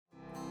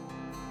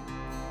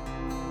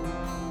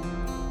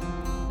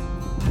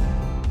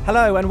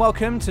Hello and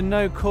welcome to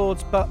No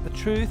Chords But The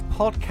Truth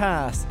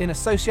podcast in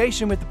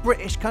association with the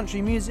British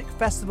Country Music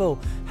Festival.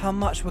 How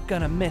much we're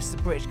going to miss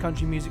the British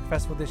Country Music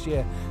Festival this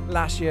year.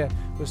 Last year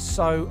was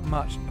so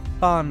much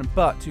fun,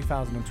 but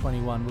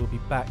 2021 will be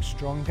back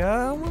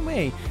stronger, won't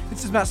we?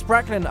 This is Matt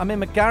Spracklin. I'm in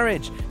my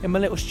garage, in my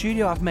little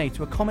studio I've made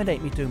to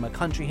accommodate me doing my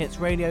Country Hits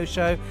radio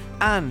show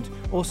and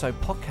also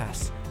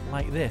podcasts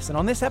like this. And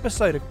on this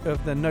episode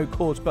of the No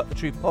Chords But The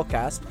Truth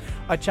podcast,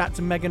 I chat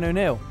to Megan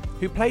O'Neill,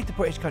 who played the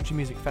British Country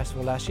Music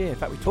Festival last year. In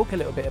fact, we talk a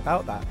little bit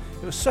about that.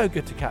 It was so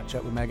good to catch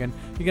up with Megan.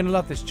 You're going to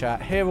love this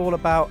chat. Hear all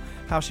about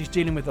how she's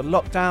dealing with the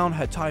lockdown,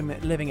 her time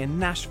living in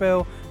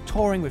Nashville,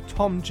 touring with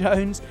Tom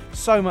Jones,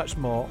 so much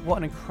more. What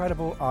an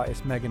incredible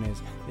artist Megan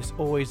is. It's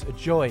always a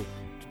joy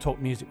to talk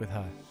music with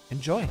her.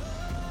 Enjoy.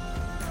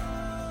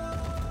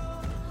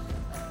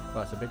 Well,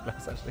 that's a big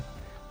glass, actually.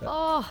 But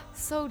oh,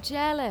 so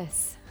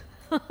jealous.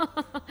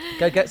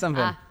 go get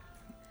something.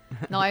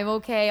 No, I'm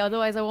okay.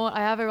 Otherwise, I won't. I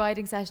have a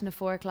writing session at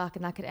 4:00,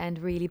 and that could end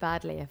really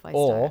badly if I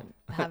start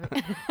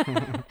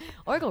having,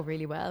 or go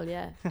really well.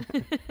 Yeah.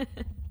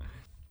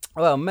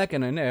 Well,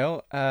 Megan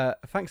O'Neill,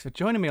 thanks for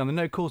joining me on the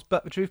No Chords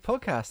But The Truth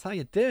podcast. How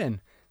you doing?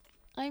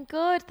 I'm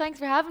good. Thanks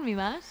for having me,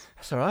 Matt.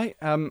 That's all right.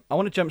 I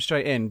want to jump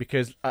straight in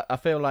because I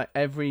feel like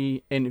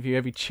every interview,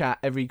 every chat,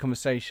 every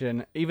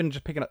conversation, even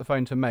just picking up the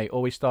phone to a mate,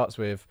 always starts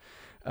with,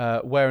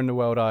 "Where in the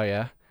world are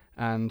you?"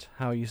 and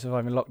 "How are you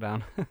surviving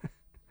lockdown?"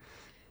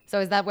 So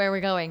is that where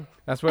we're going?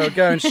 That's where we're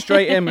going,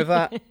 straight in with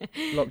that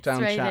lockdown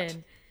straight chat.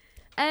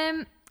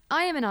 In.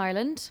 I am in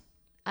Ireland,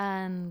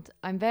 and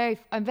I'm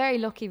very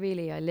lucky.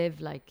 Really, I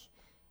live like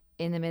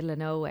in the middle of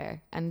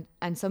nowhere, and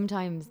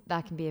sometimes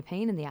that can be a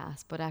pain in the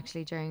ass. But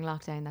actually, during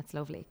lockdown, that's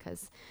lovely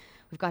because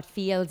we've got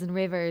fields and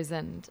rivers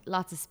and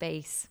lots of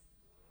space.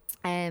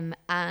 And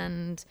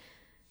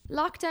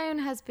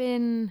lockdown has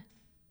been,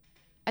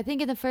 I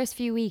think, in the first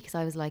few weeks,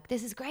 I was like,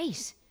 "This is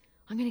great.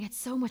 I'm going to get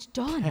so much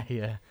done."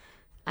 Yeah.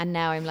 And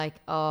now I'm like,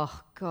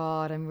 oh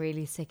God, I'm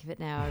really sick of it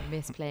now. I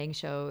miss playing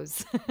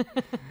shows.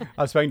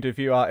 I've spoken to a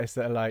few artists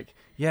that are like,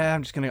 "Yeah,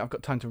 I've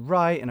got time to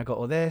write and I got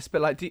all this." But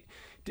like,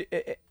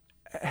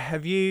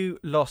 have you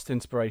lost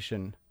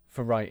inspiration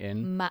for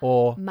writing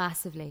or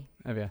massively?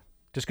 Have you?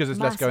 Just because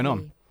there's less going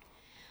on?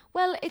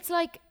 Well, it's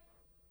like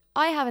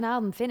I have an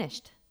album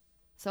finished,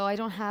 so I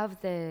don't have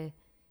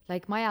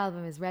my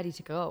album is ready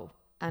to go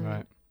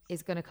and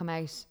is going to come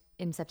out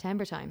in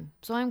September time.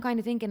 So I'm kind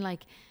of thinking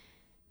like,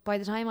 by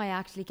the time I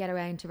actually get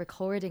around to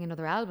recording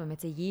another album,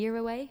 it's a year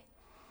away.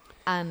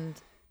 And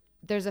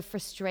there's a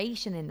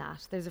frustration in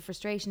that. There's a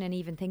frustration in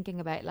even thinking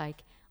about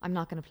like, I'm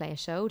not going to play a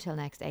show till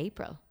next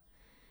April.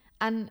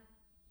 And,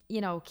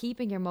 you know,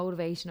 keeping your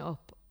motivation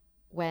up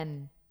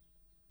when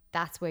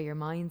that's where your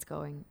mind's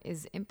going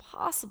is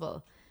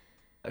impossible.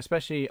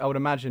 Especially, I would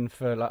imagine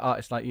for like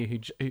artists like you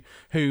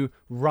who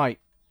write.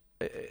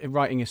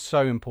 Writing is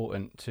so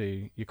important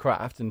to your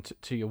craft and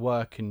to your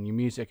work and your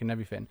music and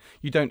everything.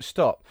 You don't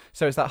stop.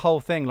 So it's that whole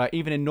thing, like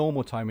even in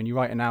normal time when you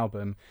write an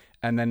album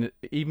and then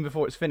even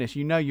before it's finished,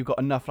 you know you've got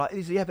enough, like,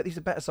 but these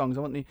are better songs.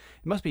 It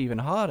must be even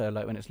harder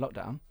like when it's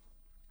lockdown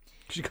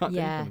because you can't do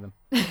anything with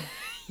them.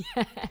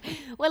 Yeah.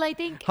 Well, I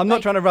think... I'm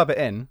not trying to rub it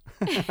in.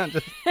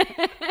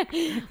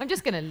 I'm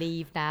just going to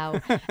leave now.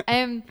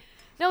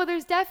 No,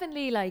 there's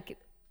definitely like...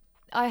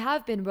 I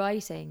have been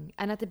writing,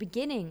 and at the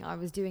beginning I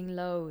was doing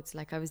loads.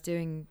 Like I was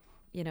doing,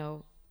 you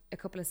know, a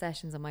couple of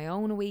sessions on my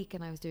own a week,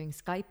 and I was doing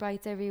Skype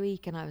writes every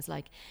week, and I was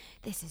like,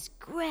 this is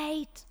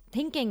great,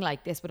 thinking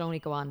like this would only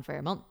go on for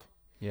a month.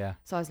 Yeah.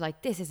 So I was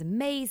like, this is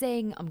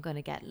amazing, I'm going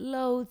to get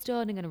loads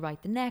done, I'm going to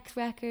write the next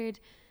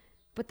record.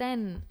 But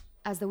then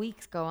as the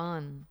weeks go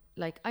on,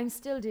 like I'm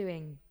still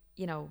doing,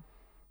 you know,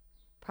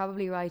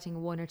 probably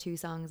writing 1 or 2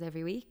 songs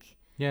every week.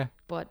 Yeah.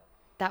 But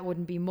that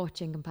wouldn't be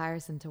much in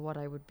comparison to what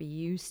I would be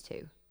used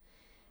to.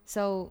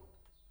 So,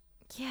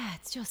 yeah,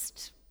 it's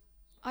just,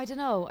 I don't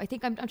know. I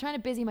think I'm trying to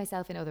busy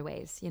myself in other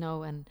ways, you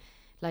know, and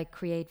like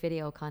create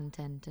video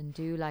content and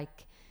do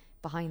like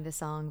behind the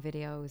song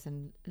videos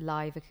and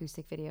live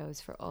acoustic videos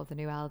for all the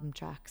new album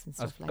tracks and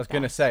stuff like that. I was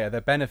going to say, are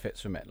there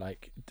benefits from it?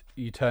 Like,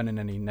 you turning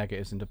any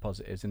negatives into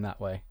positives in that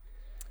way?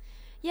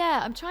 Yeah,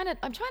 I'm trying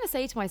to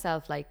say to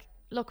myself, like,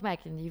 look,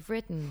 Megan, you've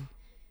written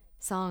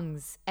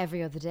songs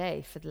every other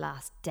day for the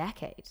last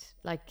decade.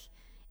 Like,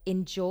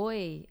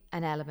 enjoy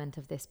an element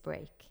of this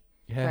break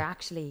where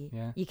actually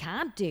you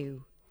can't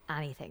do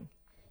anything.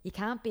 You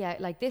can't be out.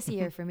 Like this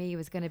year for me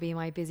was going to be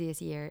my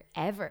busiest year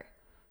ever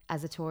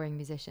as a touring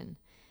musician.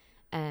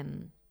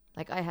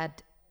 Like I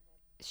had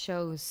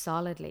shows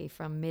solidly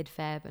from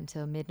mid-Feb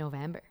until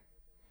mid-November,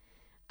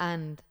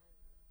 and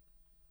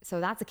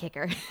so that's a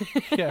kicker.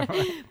 Yeah,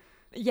 right.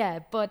 Yeah,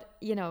 but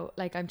you know,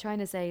 like I'm trying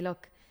to say,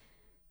 look,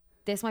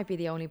 this might be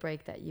the only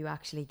break that you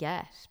actually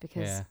get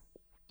because,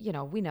 you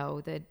know, we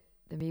know that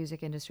the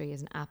music industry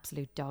is an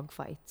absolute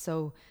dogfight.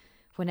 So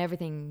when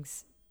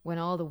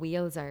all the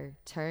wheels are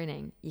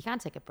turning, you can't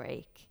take a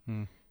break.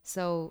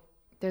 So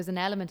there's an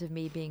element of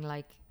me being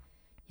like,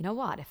 you know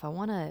what, if I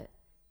want to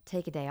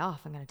take a day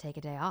off, I'm going to take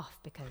a day off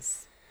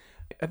because...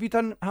 Have you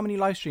done, how many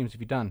live streams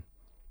have you done?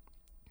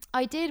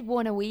 I did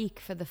 1 a week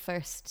for the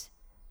first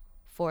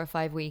 4 or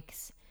 5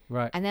 weeks.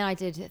 Right. And then I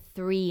did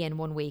 3 in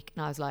 1 week,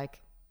 and I was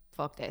like,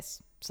 fuck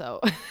this.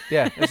 So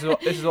yeah, this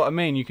is what I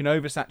mean. You can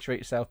oversaturate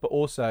yourself, but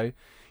also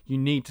you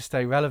need to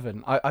stay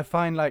relevant. I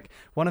find like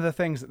one of the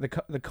things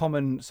that the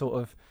common sort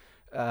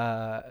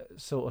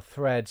of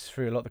threads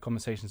through a lot of the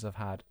conversations I've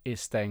had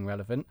is staying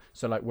relevant.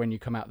 So like when you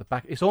come out the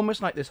back, it's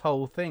almost like this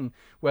whole thing,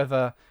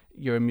 whether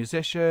you're a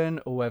musician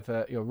or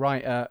whether you're a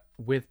writer,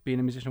 with being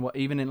a musician, what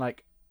even in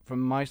like from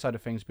my side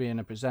of things, being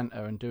a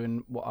presenter and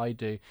doing what I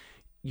do,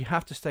 you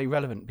have to stay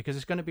relevant, because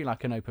it's going to be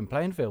like an open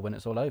playing field when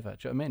it's all over.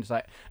 Do you know what I mean? It's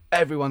like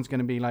everyone's going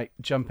to be like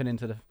jumping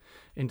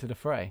into the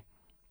fray.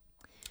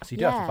 So you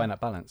do have to find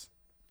that balance.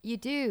 You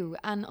do.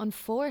 And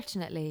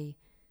unfortunately,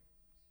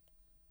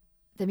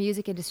 the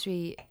music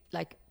industry,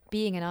 like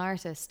being an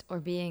artist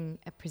or being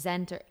a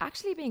presenter,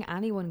 actually being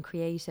anyone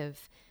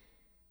creative,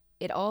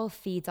 it all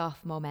feeds off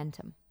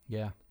momentum.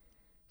 Yeah.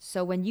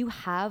 So when you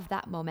have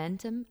that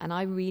momentum, and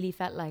I really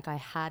felt like I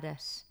had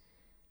it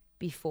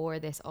before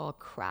this all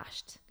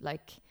crashed.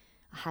 Like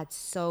I had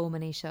so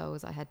many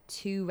shows. I had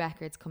 2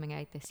 records coming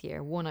out this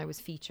year. One I was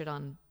featured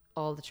on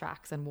all the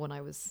tracks, and one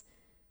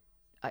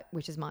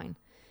which is mine.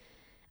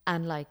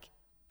 And like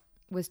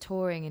was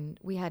touring, and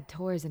we had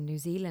tours in New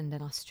Zealand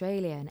and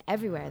Australia and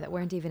everywhere that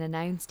weren't even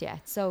announced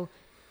yet. So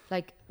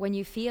like when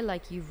you feel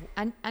like you've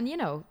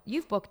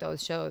you've booked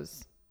those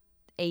shows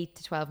 8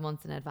 to 12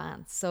 months in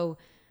advance. So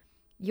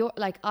you're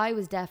like, I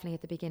was definitely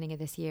at the beginning of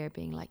this year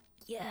being like,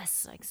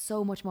 yes, like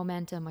so much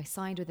momentum. I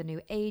signed with a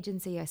new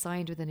agency. I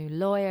signed with a new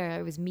lawyer.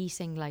 I was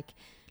meeting like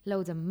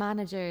loads of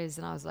managers,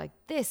 and I was like,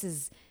 this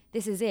is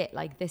it.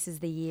 Like, this is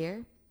the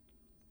year.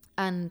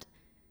 And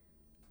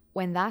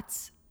when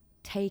that's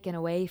taken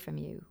away from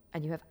you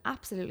and you have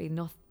absolutely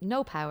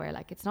no power,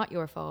 like it's not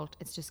your fault,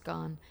 it's just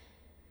gone,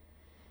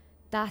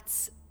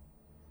 that's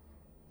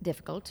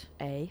difficult,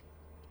 A.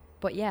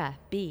 But yeah,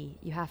 B,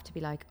 you have to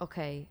be like,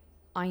 okay,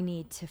 I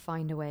need to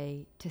find a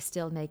way to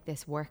still make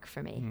this work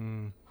for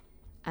me.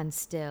 And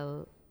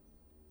still,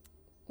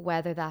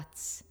 whether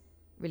that's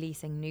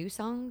releasing new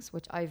songs,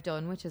 which I've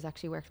done, which has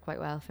actually worked quite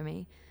well for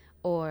me,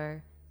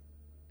 or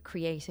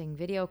creating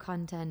video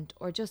content,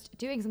 or just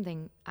doing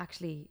something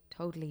actually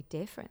totally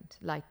different.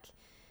 Like,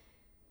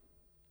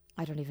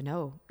 I don't even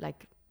know.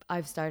 Like,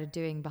 I've started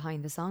doing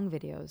behind the song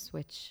videos,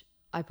 which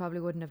I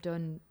probably wouldn't have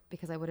done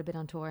because I would have been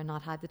on tour and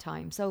not had the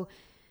time. So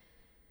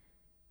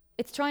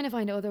it's trying to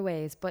find other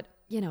ways, but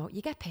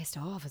you get pissed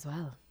off as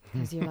well,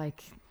 because you're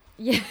like,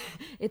 yeah,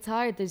 it's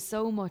hard. There's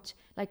so much.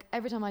 Like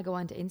every time I go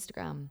onto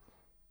Instagram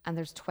and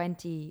there's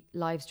 20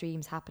 live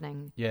streams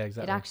happening, yeah,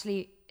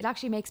 exactly. It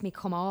actually makes me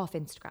come off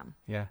Instagram.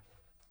 Yeah.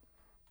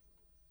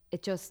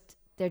 It's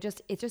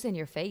just in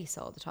your face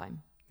all the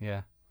time.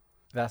 Yeah,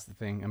 that's the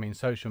thing. I mean,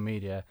 social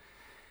media.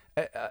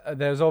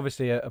 There's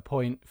obviously a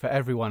point for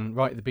everyone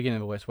right at the beginning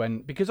of all this,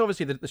 because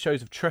obviously the shows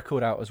have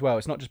trickled out as well.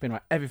 It's not just been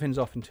like everything's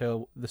off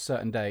until the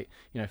certain date.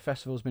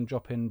 Festivals been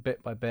dropping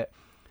bit by bit.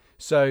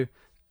 So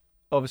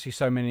obviously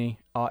so many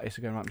artists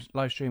are going around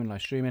live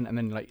streaming, and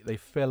then like they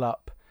fill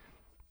up,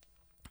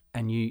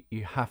 and you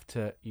have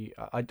to,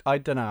 I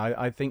don't know,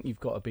 I think you've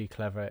got to be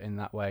clever in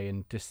that way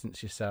and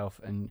distance yourself.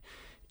 And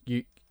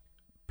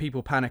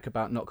people panic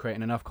about not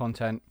creating enough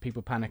content.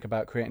 People panic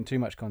about creating too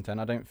much content.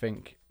 I don't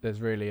think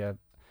there's really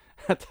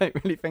I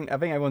think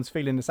everyone's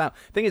feeling this out.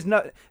 The thing is,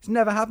 it's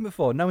never happened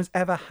before. No one's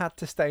ever had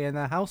to stay in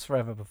their house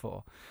forever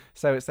before.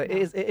 So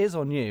it is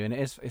on you, and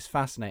it's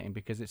fascinating,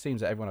 because it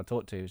seems that everyone I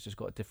talk to has just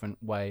got a different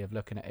way of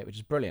looking at it, which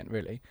is brilliant,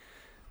 really.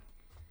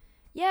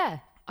 Yeah,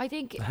 I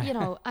think,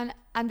 and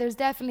there's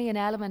definitely an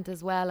element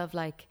as well of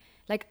like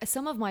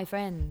some of my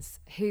friends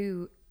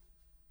who,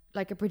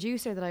 like a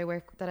producer that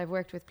I've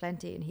worked with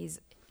plenty, and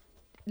he's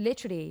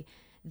literally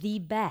the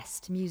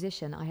best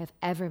musician I have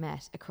ever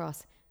met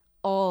across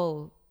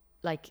all.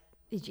 Like,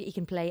 he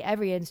can play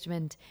every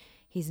instrument.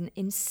 He's an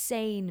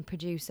insane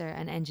producer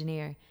and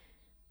engineer.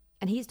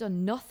 And he's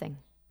done nothing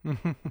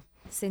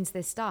since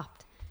this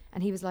stopped.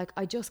 And he was like,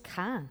 I just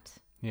can't.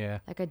 Yeah.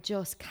 Like, I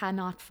just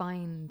cannot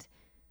find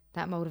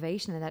that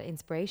motivation and that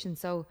inspiration.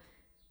 So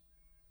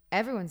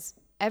everyone's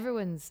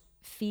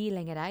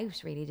feeling it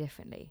out really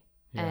differently.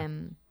 Yeah.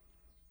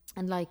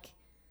 And like,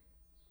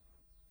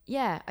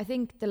 yeah, I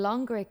think the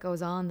longer it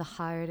goes on, the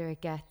harder it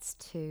gets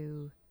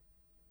to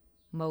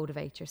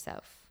motivate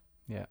yourself.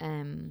 Yeah.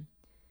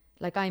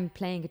 Like I'm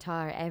playing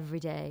guitar every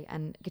day,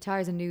 and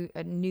guitar is a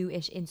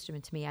newish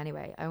instrument to me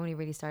anyway. I only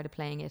really started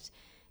playing it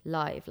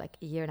live like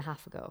a year and a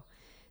half ago.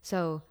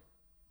 So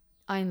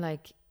I'm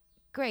like,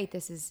 great,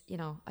 this is,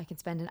 I can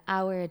spend an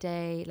hour a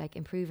day like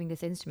improving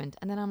this instrument.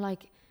 And then I'm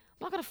like,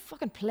 I'm not going to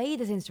fucking play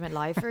this instrument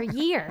live for a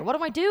year. What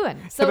am I doing?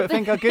 So but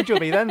think how good you'll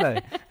be then though.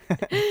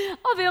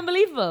 I'll be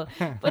unbelievable.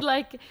 But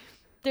like,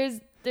 there's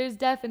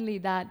definitely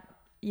that,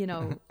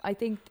 I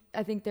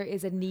think there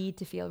is a need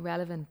to feel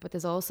relevant, but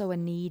there's also a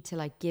need to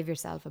like give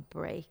yourself a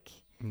break.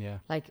 Yeah.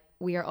 Like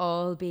we're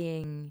all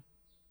doing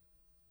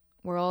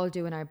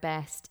our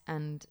best,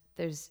 and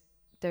there's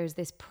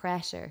this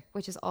pressure,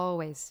 which is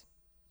always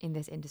in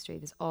this industry.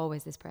 There's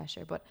always this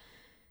pressure, but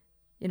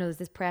you know, there's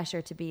this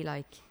pressure to be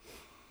like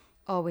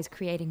always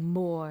creating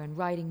more and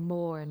writing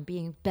more and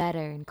being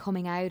better and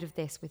coming out of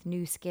this with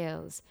new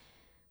skills.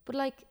 But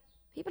like,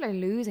 people are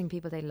losing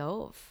people they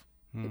love.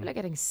 People are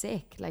getting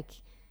sick. Like,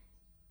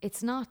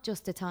 it's not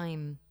just a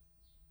time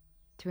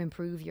to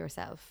improve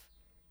yourself.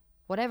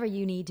 Whatever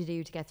you need to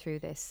do to get through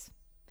this,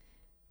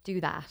 do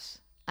that.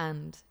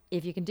 And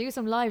if you can do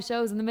some live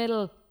shows in the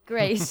middle,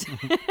 great.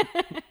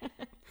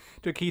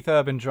 Do a Keith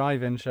Urban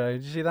drive-in show.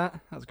 Did you see that?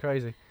 That's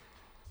crazy.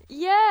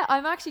 Yeah,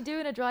 I'm actually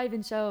doing a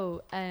drive-in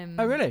show.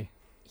 Oh, really?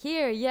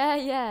 Here,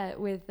 yeah,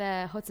 with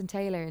Hudson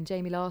Taylor and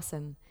Jamie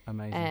Lawson.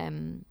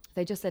 Amazing.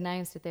 They just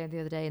announced it there the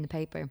other day in the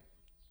paper.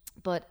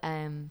 But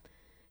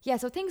yeah,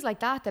 so things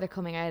like that are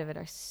coming out of it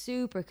are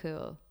super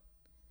cool.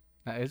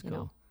 That is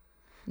cool.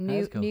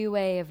 New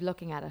way of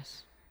looking at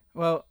it.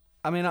 Well,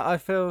 I mean, I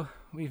feel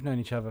we've known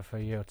each other for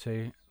a year or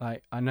two.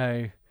 Like, I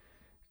know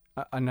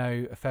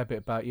a fair bit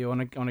about you. I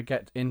want to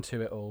get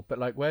into it all. But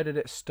like, where did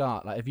it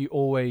start? Like, have you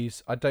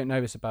always? I don't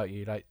know this about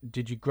you. Like,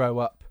 did you grow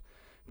up?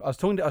 I was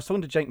talking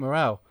to Jake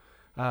Morrell,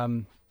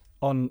 on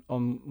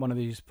one of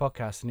these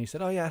podcasts, and he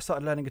said, "Oh yeah, I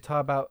started learning guitar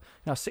about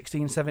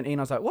 16, 17."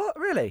 I was like, "What?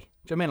 Really?"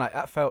 Do you know what I mean? Like,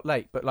 that felt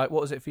late. But like,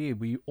 what was it for you?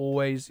 Were you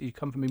always? You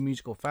come from a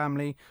musical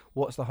family?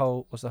 What's the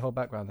whole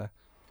background there?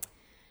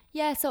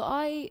 Yeah, so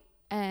I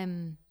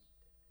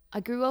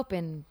grew up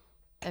in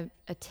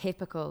a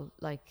typical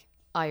like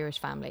Irish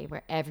family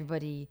where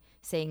everybody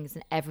sings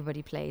and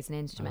everybody plays an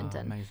instrument.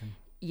 And amazing.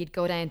 You'd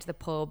go down to the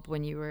pub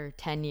when you were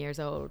 10 years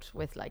old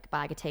with like a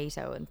bag of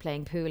Tato and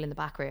playing pool in the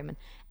back room, and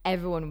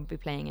everyone would be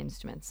playing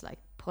instruments, like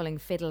pulling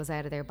fiddles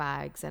out of their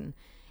bags. And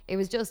it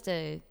was just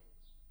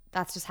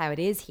that's just how it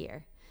is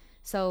here.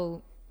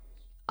 So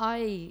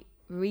I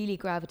really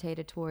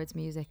gravitated towards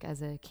music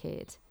as a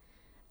kid.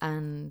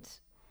 And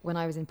when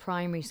I was in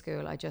primary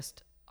school, I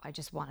just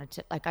wanted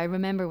to, like, I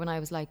remember when I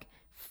was like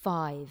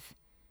 5,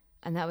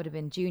 and that would have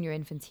been junior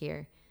infants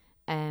here.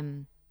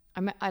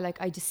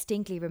 I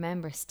distinctly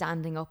remember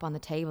standing up on the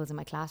tables in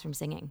my classroom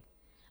singing,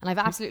 and I've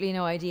absolutely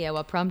no idea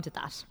what prompted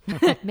that.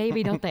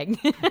 Maybe nothing.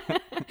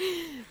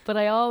 But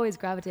I always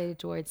gravitated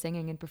towards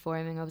singing and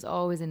performing. I was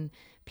always in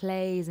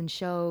plays and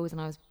shows,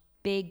 and I was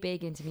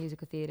big into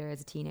musical theatre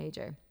as a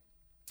teenager.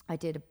 I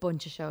did a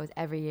bunch of shows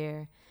every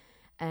year.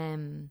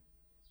 And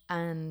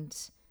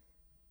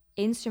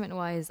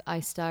instrument-wise,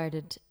 I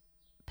started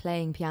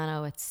playing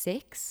piano at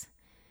 6.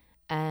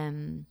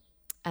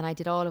 And I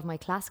did all of my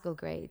classical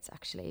grades,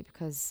 actually,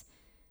 because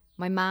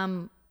my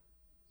mum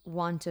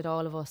wanted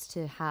all of us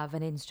to have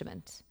an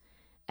instrument.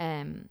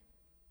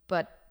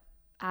 But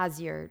as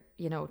you're,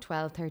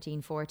 12,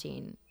 13,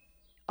 14,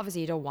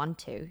 obviously you don't want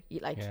to.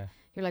 You're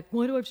like,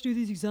 why do I have to do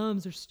these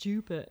exams? They're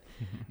stupid.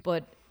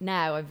 But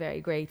now I'm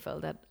very grateful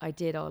that I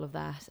did all of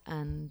that.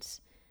 And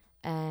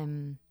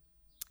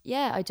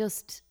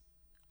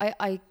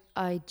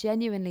I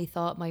genuinely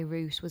thought my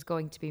route was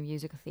going to be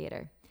musical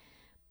theatre,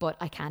 but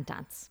I can't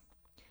dance.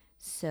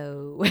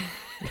 So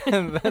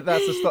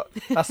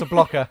that's a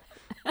blocker.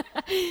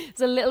 It's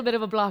a little bit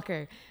of a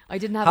blocker. I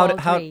didn't have all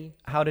three.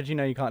 How did you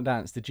know you can't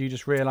dance? Did you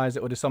just realise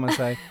it, or did someone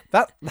say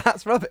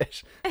that's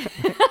rubbish?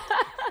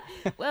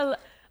 Well,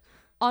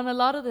 on a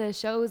lot of the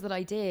shows that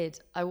I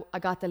did, I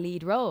got the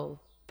lead role,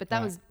 but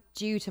that was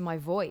due to my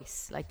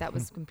voice. Like, that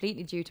was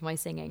completely due to my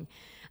singing,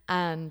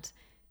 and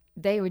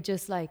they would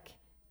just like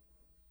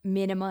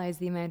minimize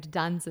the amount of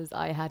dances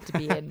I had to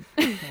be in.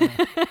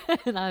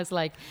 And I was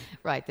like,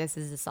 right, this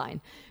is a sign.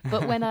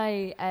 But when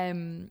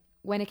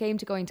it came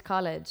to going to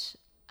college,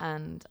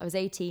 and I was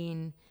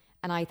 18,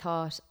 and I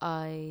thought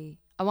I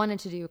wanted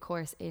to do a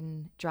course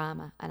in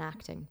drama and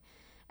acting,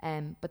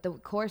 but the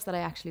course that I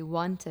actually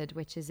wanted,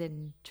 which is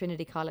in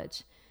Trinity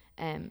College,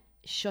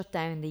 shut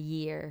down the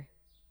year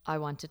I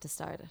wanted to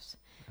start it,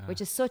 which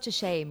is such a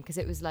shame, because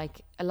it was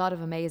like a lot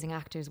of amazing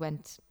actors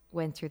went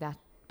through that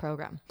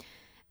program.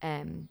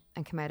 And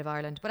come out of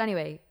Ireland. But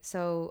anyway,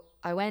 so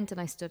I went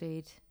and I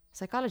studied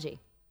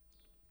psychology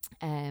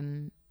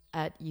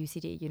at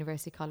UCD,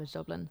 University College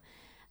Dublin.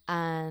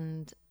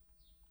 And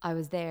I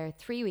was there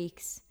 3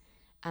 weeks,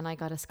 and I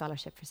got a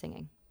scholarship for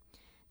singing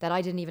that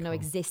I didn't even know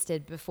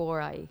existed before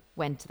I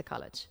went to the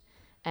college.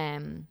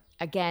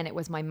 Again, it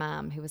was my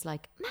mum who was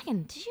like,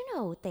 Megan, did you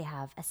know they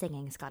have a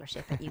singing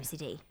scholarship at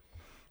UCD?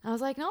 I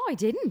was like, no, I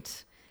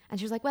didn't. And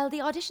she was like, well, the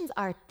auditions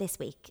are this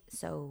week,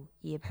 so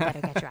you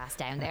better get your ass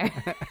down there.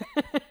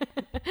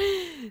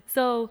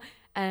 So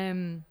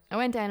I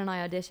went down and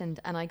I auditioned,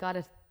 and I got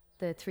it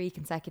the 3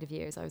 consecutive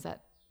years I was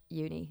at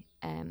uni.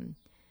 And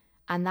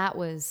that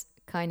was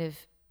kind of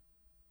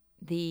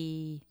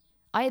I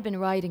had been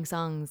writing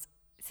songs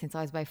since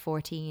I was about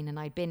 14, and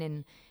I'd been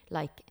in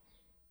like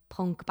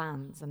punk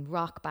bands and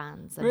rock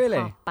bands and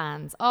pop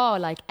bands. Oh,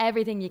 like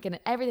everything.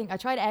 I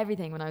tried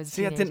everything when I was a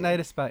teenager. See, I didn't know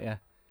this about you.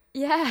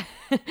 Yeah,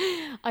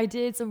 I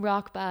did some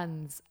rock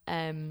bands,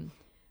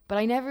 but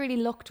I never really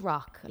looked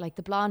rock. Like,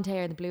 the blonde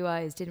hair and the blue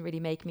eyes didn't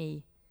really make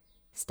me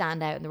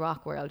stand out in the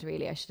rock world,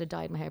 really. I should have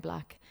dyed my hair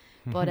black.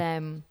 But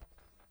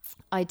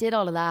I did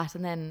all of that,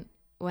 and then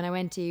when I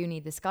went to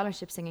uni, the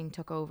scholarship singing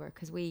took over,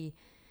 because we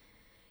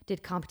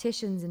did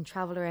competitions and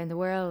traveled around the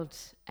world,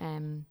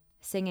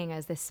 singing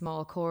as this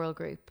small choral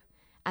group.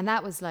 And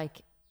that was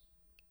like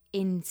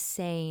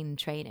insane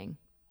training.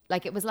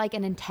 Like it was like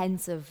an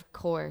intensive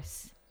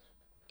course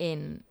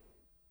in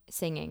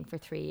singing for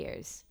 3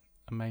 years.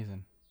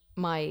 Amazing.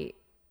 My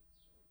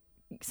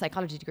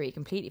psychology degree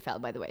completely fell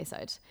by the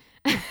wayside.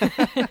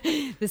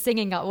 The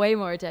singing got way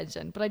more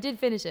attention, but I did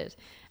finish it.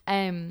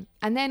 And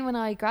then when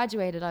I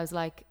graduated, I was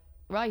like,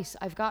 right,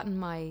 I've gotten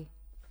my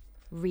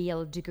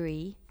real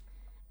degree,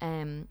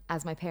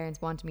 as my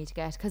parents wanted me to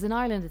get, because in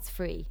Ireland it's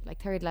free.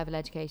 Like third level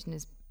education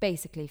is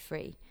basically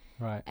free.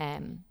 Right.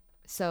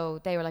 So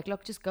they were like,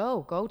 look, just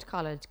go to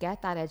college,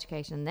 get that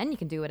education, and then you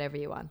can do whatever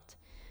you want.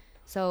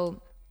 So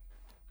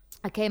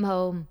I came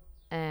home,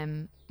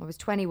 I was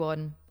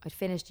 21, I'd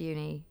finished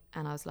uni,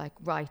 and I was like,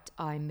 right,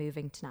 I'm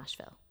moving to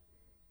Nashville.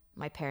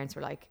 My parents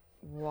were like,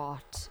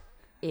 what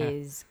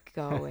is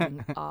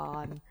going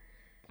on?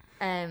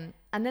 And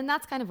then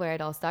that's kind of where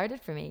it all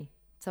started for me.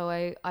 So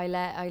I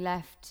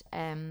left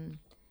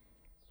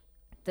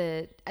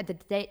the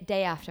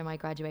day after my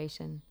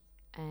graduation,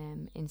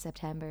 in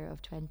September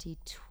of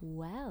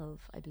 2012,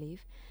 I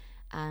believe,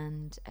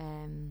 and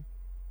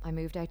I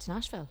moved out to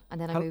Nashville, and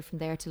then I moved from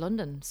there to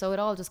London. So it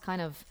all just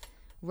kind of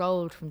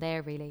rolled from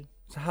there, really.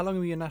 So how long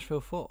were you in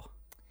Nashville for?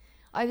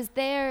 I was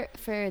there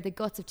for the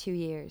guts of 2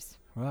 years.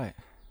 Right.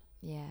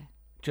 Yeah.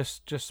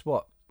 Just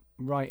what?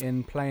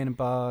 Writing, playing in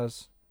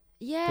bars?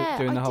 Yeah.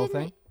 Doing the whole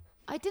thing?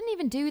 I didn't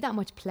even do that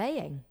much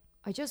playing.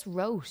 I just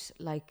wrote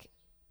like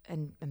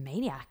a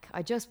maniac.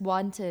 I just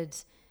wanted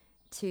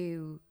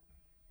to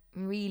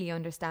really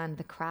understand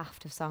the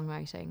craft of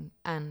songwriting,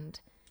 and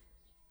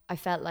I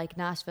felt like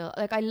Nashville,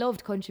 like I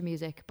loved country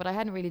music, but I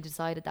hadn't really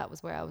decided that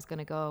was where I was going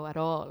to go at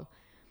all.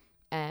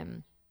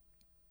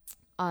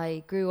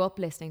 I grew up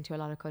listening to a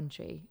lot of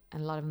country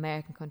and a lot of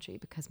American country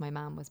because my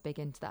mum was big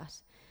into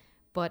that,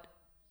 but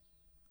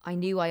I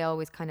knew I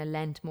always kind of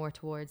lent more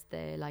towards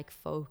the like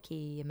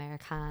folky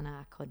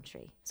Americana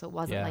country, so it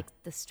wasn't like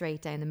the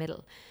straight down the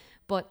middle.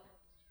 But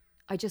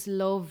I just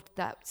loved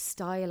that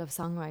style of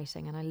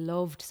songwriting, and I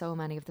loved so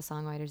many of the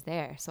songwriters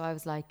there. So I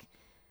was like,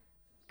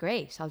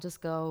 great, I'll just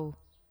go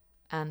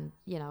and,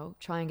 you know,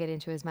 try and get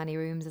into as many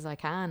rooms as I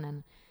can.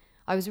 And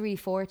I was really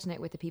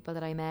fortunate with the people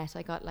that I met.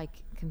 I got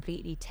like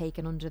completely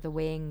taken under the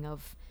wing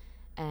of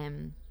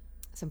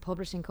some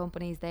publishing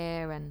companies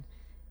there, and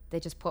they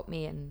just put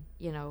me in,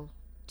 you know,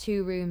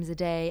 2 rooms a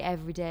day,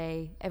 every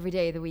day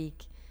of the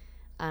week.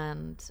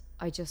 And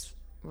I just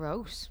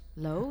wrote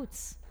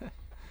loads.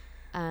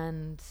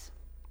 And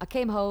I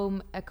came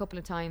home a couple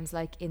of times,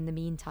 like in the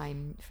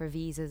meantime, for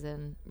visas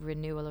and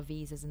renewal of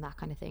visas and that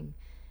kind of thing.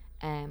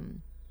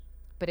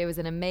 But it was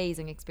an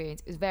amazing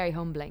experience. It was very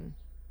humbling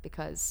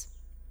because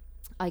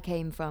I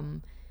came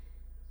from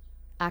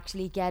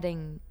actually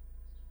getting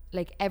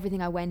like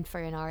everything I went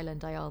for in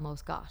Ireland, I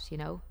almost got, you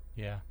know?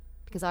 Yeah.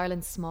 Because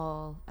Ireland's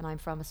small and I'm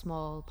from a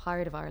small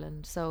part of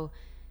Ireland. So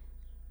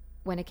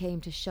when it came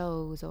to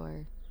shows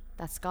or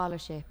that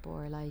scholarship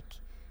or like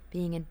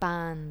being in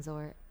bands,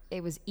 or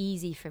it was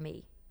easy for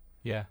me.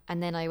 Yeah.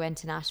 And then I went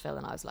to Nashville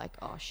and I was like,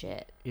 oh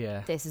shit.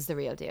 Yeah. This is the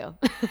real deal.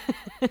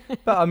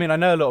 But I mean, I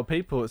know a lot of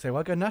people that say,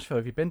 well, go to Nashville.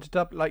 Have you been to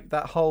Dublin? Like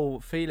that whole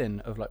feeling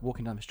of like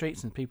walking down the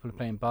streets and people are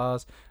playing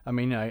bars. I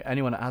mean, you know,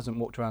 anyone that hasn't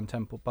walked around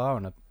Temple Bar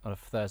on a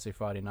Thursday,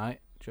 Friday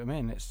night, do you know what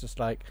I mean? It's just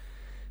like,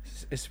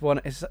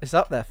 it's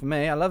up there for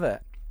me. I love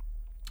it.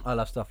 I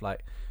love stuff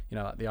like, you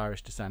know, like the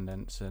Irish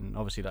Descendants and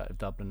obviously like the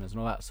Dubliners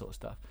and all that sort of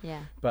stuff.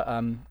 Yeah. But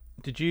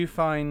did you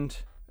find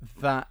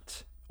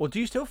that, or do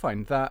you still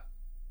find that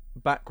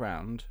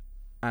background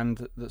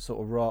and that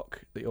sort of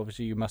rock that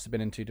obviously you must have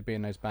been into to be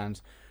in those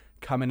bands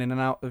coming in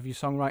and out of your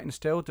songwriting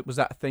still? Was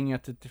that a thing you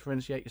had to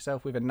differentiate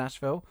yourself with in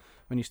Nashville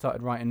when you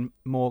started writing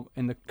more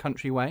in the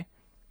country way?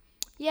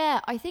 Yeah,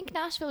 I think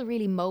Nashville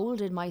really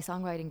molded my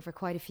songwriting for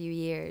quite a few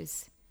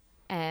years.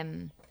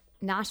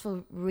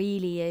 Nashville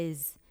really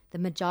is the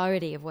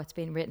majority of what's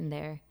been written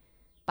there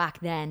back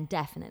then,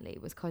 definitely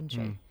was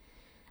country.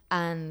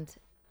 And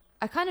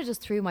I kind of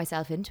just threw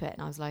myself into it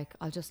and I was like,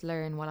 I'll just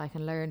learn what I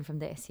can learn from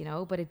this, you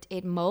know. But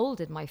it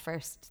molded my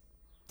first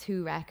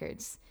 2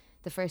 records.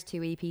 The first 2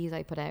 EPs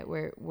I put out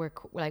were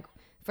like,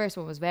 first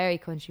one was very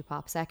country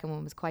pop, second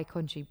one was quite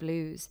country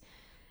blues,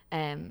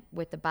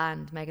 with the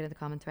band Megan and the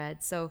Common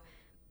Thread. So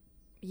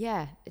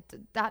yeah,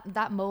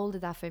 that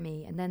molded that for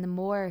me. And then the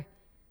more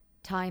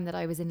time that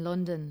I was in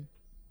London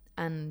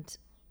and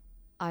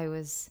I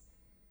was,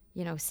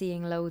 you know,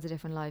 seeing loads of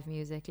different live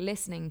music,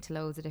 listening to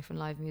loads of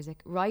different live music,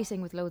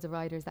 writing with loads of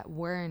writers that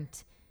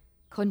weren't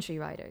country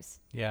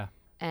writers. Yeah.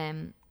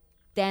 Then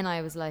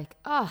I was like,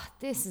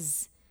 this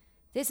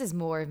is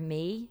more of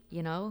me,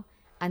 you know?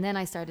 And then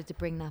I started to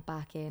bring that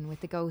back in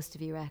with the Ghost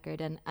of You record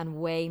and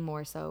way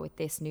more so with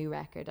this new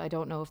record. I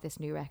don't know if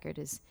this new record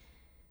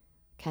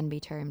can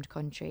be termed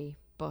country,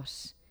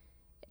 but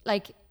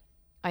like,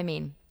 I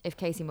mean, if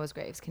Casey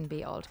Musgraves can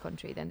be alt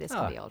country, then this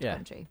can be alt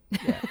country.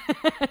 Yeah.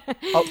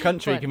 Alt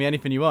country can be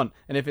anything you want,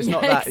 and if it's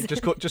not that,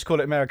 just call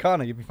it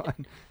Americana. You'll be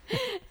fine.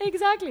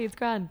 Exactly, it's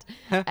grand.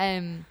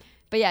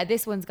 But yeah,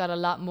 this one's got a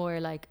lot more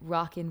like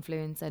rock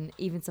influence and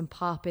even some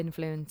pop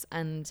influence.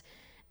 And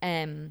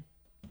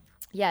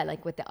yeah,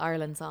 like with the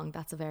Ireland song,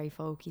 that's a very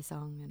folky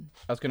song. And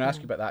I was going to ask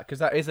you about that, because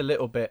that is a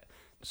little bit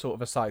sort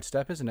of a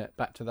sidestep, isn't it?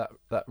 Back to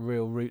that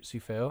real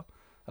rootsy feel.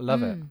 I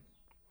love it.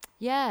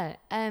 Yeah.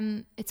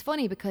 It's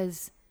funny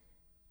because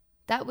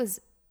that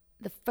was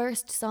the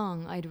first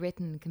song I'd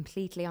written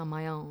completely on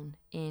my own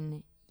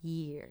in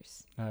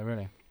years. Oh,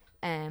 really?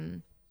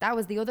 That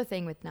was the other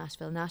thing with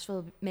Nashville.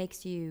 Nashville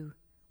makes you,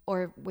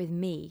 or with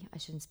me, I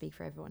shouldn't speak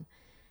for everyone,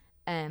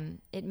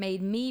 it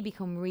made me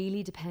become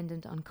really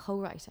dependent on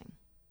co-writing,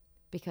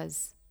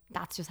 because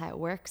that's just how it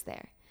works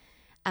there.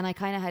 And I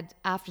kind of had,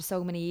 after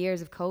so many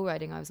years of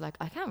co-writing, I was like,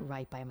 I can't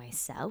write by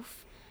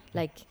myself.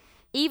 Like,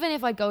 even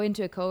if I'd go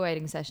into a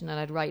co-writing session and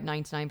I'd write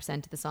 99%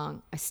 of the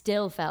song, I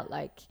still felt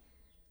like,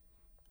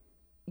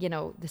 you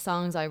know, the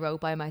songs I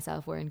wrote by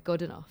myself weren't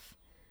good enough.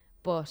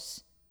 But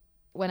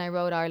when I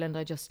wrote Ireland,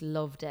 I just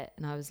loved it.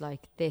 And I was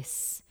like,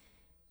 this,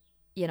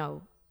 you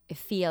know, it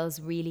feels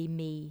really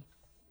me.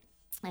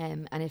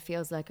 And it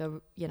feels like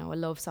a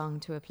love song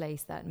to a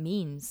place that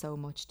means so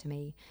much to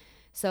me.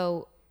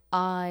 So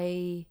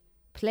I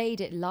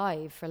played it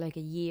live for like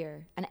a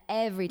year. And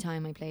every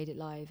time I played it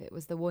live, it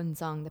was the one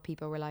song that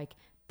people were like,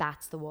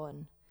 that's the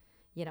one,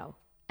 you know,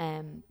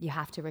 you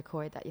have to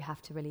record that, you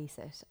have to release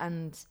it.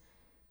 And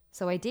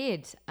so I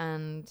did,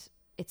 and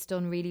it's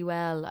done really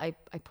well. I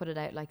put it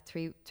out like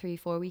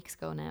 3-4 weeks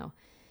ago now,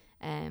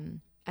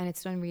 and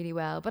it's done really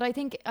well. But I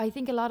think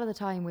a lot of the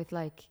time with,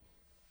 like,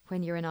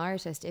 when you're an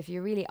artist, if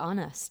you're really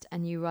honest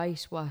and you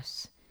write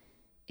what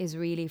is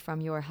really from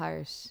your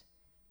heart,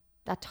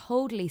 that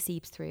totally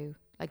seeps through.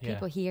 Like,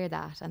 people hear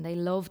that and they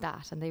love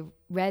that and they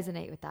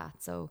resonate with that.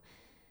 So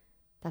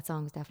that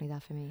song is definitely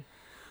that for me.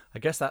 I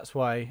guess that's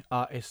why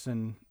artists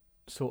and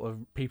sort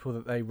of people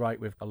that they write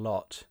with a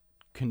lot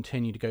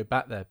continue to go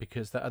back there,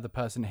 because that other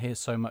person hears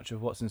so much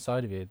of what's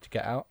inside of you to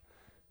get out.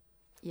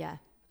 Yeah,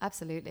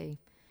 absolutely.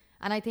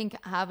 And I think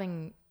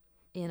having,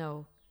 you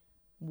know,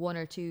 1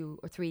 or 2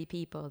 or 3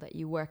 people that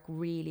you work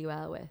really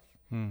well with,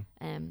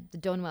 the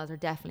Dunwells are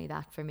definitely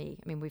that for me.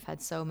 I mean, we've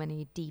had so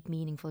many deep,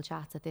 meaningful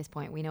chats at this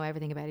point. We know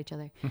everything about each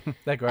other.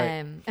 They're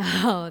great.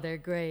 They're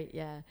great,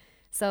 yeah.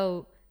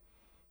 So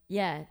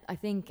yeah, I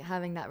think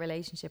having that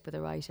relationship with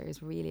a writer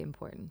is really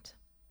important.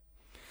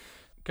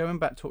 Going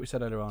back to what we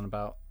said earlier on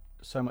about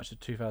so much of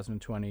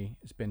 2020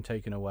 has been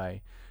taken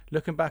away,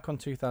 looking back on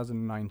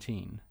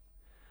 2019,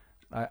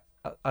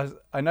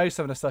 I know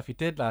some of the stuff you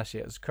did last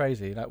year. It was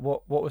crazy. Like,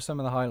 what were some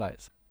of the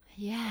highlights?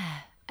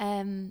 Yeah.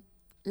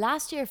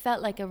 Last year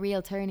felt like a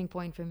real turning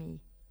point for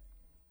me.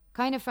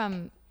 Kind of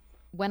from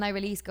when I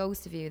released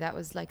Ghost of You, that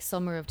was like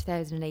summer of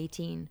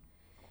 2018.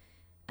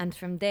 And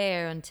from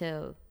there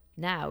until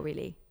now,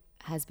 really,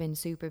 has been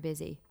super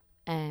busy.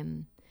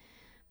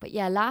 But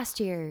yeah, last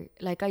year,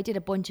 like, I did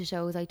a bunch of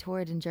shows. I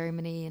toured in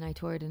Germany, and I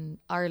toured in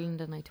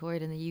Ireland, and I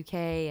toured in the UK,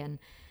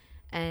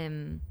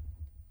 and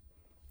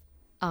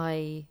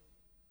I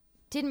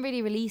didn't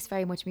really release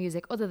very much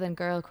music other than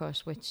Girl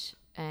Crush, which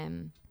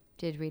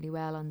did really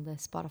well on the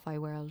Spotify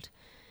world.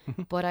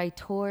 But I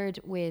toured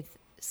with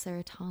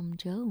Sir Tom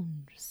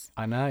Jones.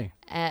 I know.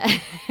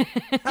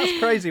 That's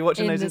crazy,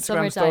 watching those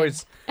Instagram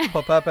stories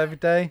pop up every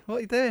day. What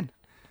are you doing?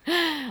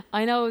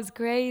 I know, it was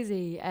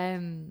crazy.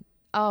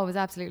 It was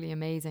absolutely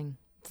amazing.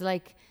 It's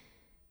like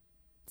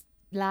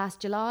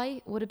last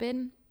July would have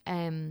been.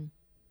 And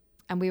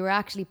we were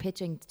actually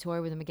pitching to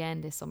tour with him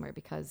again this summer,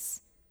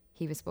 because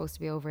he was supposed to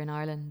be over in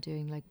Ireland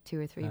doing like 2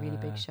 or 3 really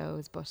big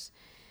shows, but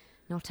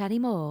not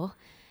anymore.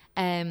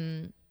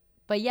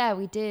 But yeah,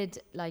 we did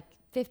like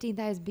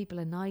 15,000 people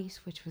a night,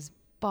 which was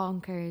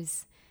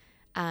bonkers.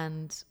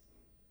 And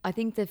I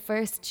think the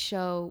first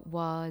show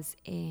was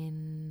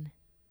in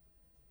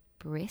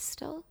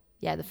Bristol.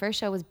 Yeah, the first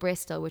show was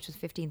Bristol, which was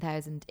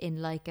 15,000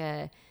 in like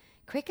a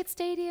cricket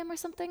stadium or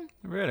something.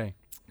 Really?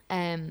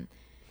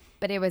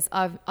 But it was,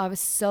 I was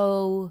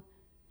so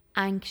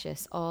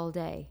anxious all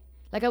day.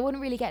 Like, I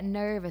wouldn't really get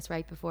nervous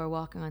right before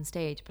walking on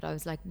stage, but I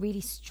was like really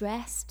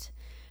stressed,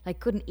 like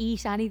couldn't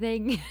eat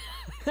anything.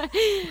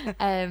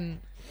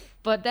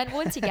 But then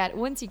once you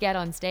get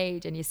on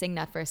stage and you sing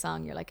that first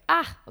song, you're like,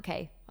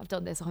 okay, I've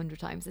done this 100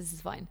 times. This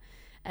is fine.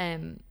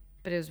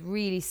 But it was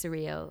really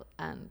surreal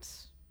and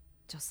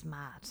just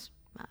mad.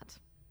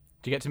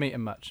 Do you get to meet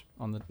him much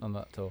on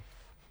that tour?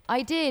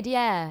 I did,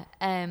 yeah.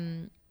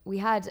 We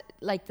had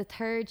like the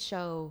third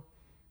show,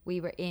 we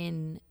were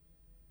in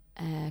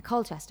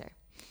Colchester,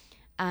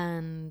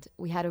 and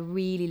we had a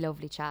really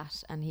lovely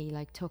chat, and he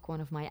like took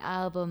one of my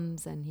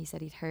albums, and he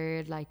said he'd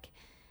heard a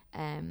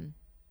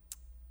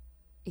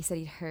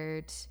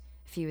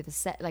few of the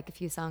set, like a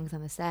few songs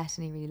on the set,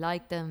 and he really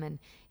liked them, and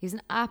he was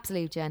an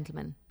absolute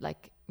gentleman,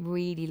 like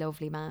really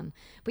lovely man.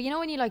 But you know,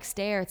 when you like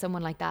stare at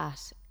someone like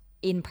that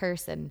in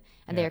person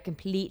and they're a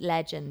complete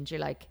legend, you're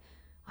like,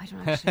 I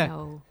don't actually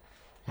know.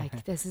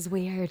 Like, this is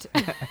weird.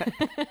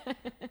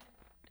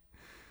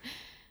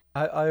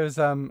 I was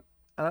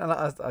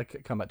I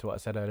come back to what I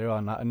said earlier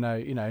on. I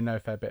know a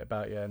fair bit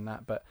about you and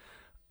that, but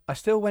I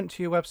still went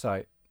to your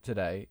website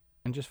today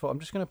and just thought I'm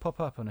just going to pop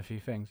up on a few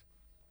things.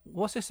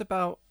 What's this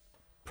about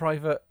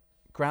private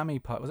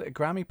Grammy party? Was it a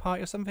Grammy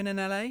party or something in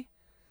LA?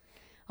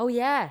 Oh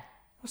yeah.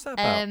 What's that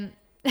about?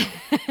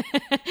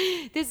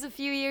 This is a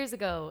few years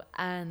ago,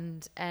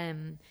 and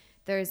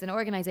there's an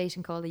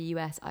organisation called the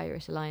US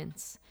Irish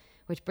Alliance,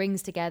 which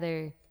brings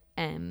together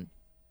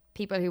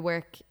people who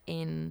work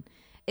in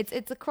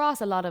it's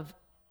across a lot of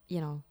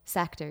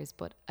sectors,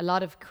 but a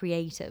lot of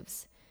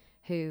creatives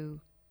who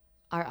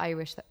are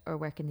Irish or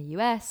work in the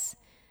US,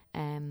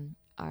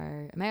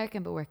 are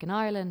American but work in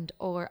Ireland,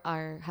 or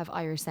have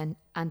Irish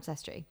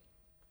ancestry,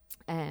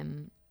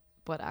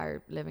 but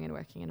are living and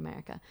working in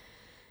America.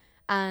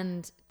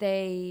 And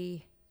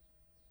they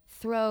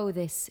throw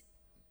this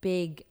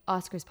big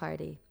Oscars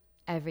party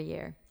every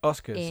year.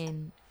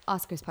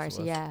 Oscars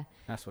party, yeah.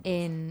 That's what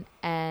in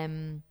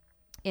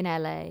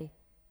LA,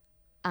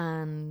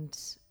 and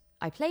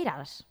I played at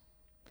it.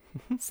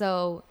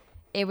 So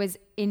it was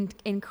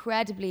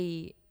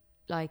incredibly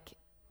like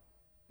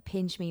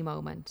pinch me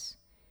moment,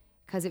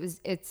 because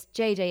it's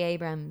J.J.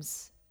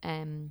 Abrams'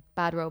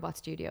 Bad Robot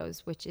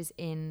Studios, which is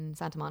in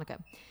Santa Monica,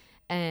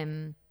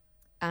 and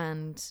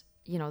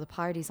the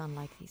party's on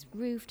like these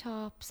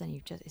rooftops,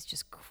 and it's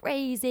just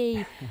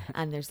crazy,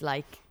 and there's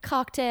like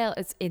cocktail.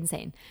 It's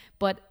insane.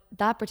 But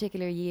that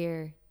particular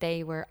year,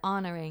 they were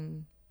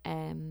honouring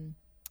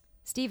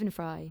Stephen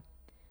Fry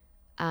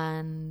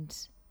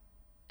and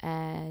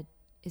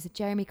is it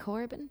Jeremy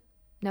Corbyn?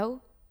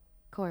 No,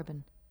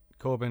 Corbyn.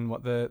 Corbyn,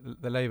 what, the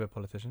Labour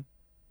politician?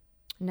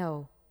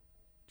 No,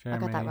 Jeremy, I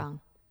got that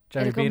wrong.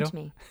 Jeremy It'll Beadle? come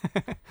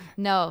to me.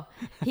 No,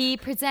 he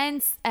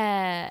presents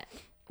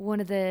one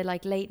of the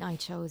like late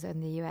night shows in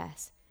the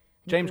US.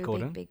 James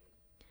Corden?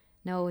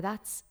 No,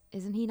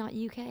 isn't he not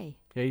UK?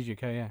 Yeah, he's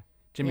UK, yeah.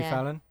 Jimmy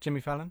Fallon?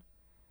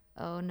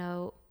 Oh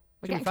no.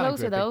 We're Jimmy getting Fallon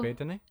closer grew a though. big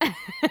beard, didn't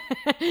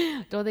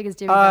he? Don't think it's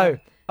Jimmy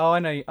Fallon. Oh, I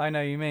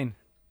know you mean.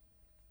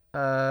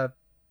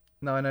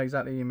 No, I know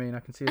exactly what you mean. I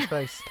can see his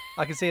face.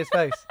 I can see his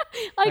face.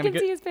 I can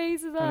see his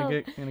face as well. I'm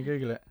going to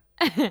Google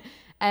it.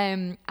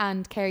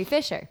 And Carrie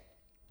Fisher.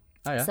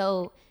 Oh, yeah.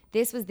 So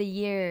this was the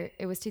year,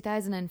 it was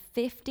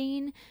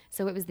 2015.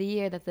 So it was the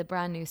year that the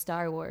brand new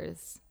Star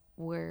Wars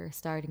were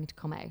starting to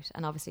come out.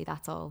 And obviously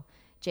that's all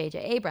J.J.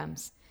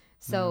 Abrams.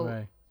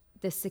 So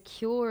the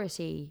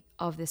security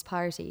of this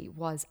party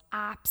was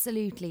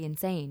absolutely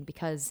insane,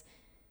 because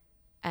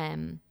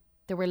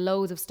there were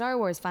loads of Star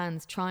Wars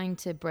fans trying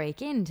to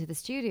break into the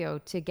studio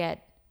to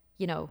get,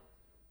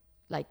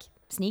 like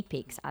sneak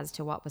peeks as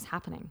to what was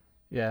happening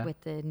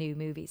with the new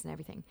movies and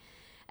everything.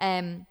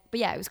 But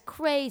yeah, it was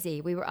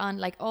crazy. We were on,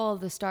 like, all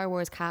the Star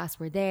Wars cast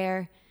were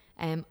there,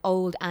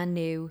 old and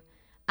new.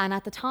 And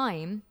at the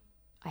time,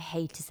 I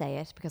hate to say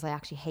it because I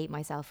actually hate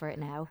myself for it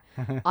now,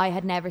 I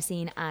had never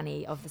seen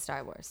any of the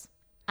Star Wars.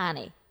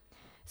 Any.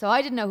 So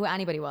I didn't know who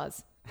anybody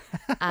was.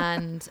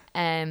 And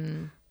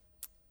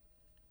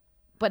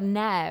but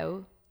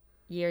now,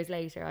 years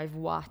later, I've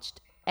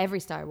watched every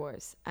Star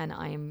Wars, and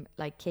I'm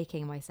like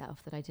kicking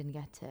myself that I didn't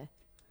get to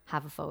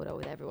have a photo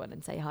with everyone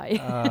and say hi.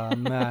 Oh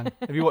man,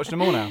 have you watched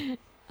them all now?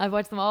 I've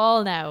watched them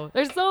all now.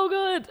 They're so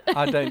good.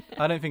 I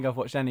don't think I've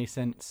watched any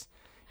since.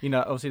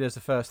 Obviously there's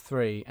the first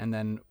three, and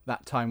then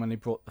that time when they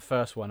brought the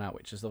first one out,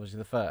 which is obviously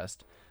the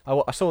first.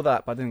 I saw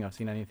that, but I don't think I've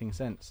seen anything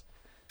since.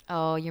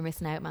 Oh, you're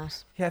missing out,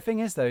 Matt. Yeah, the thing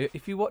is though,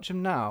 if you watch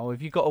them now,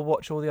 have you got to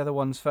watch all the other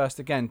ones first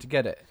again to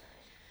get it?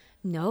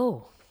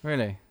 No.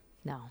 Really?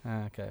 No.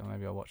 Okay, well,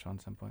 maybe I'll watch it on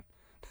some point.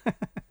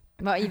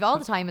 Well, you've all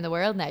the time in the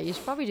world now. You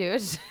should probably do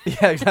it.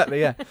 Yeah,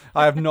 exactly, yeah.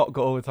 I have not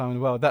got all the time in the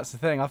world. That's the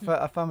thing. I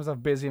found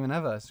myself busier than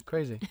ever. It's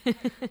crazy.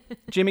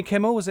 Jimmy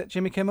Kimmel? Was it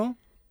Jimmy Kimmel?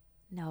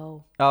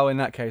 No. Oh, in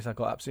that case, I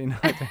got absolutely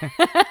no idea.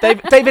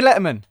 David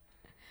Letterman?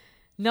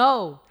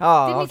 No.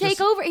 Oh, Didn't he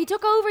take over? He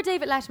took over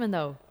David Letterman,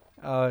 though.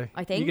 Oh,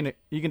 I think.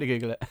 You're gonna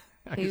Google it.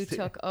 Who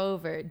took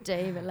over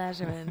David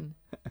Letterman?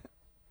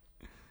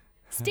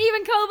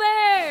 Stephen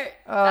Colbert!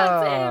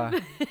 That's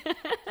him!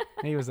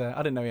 He was there. I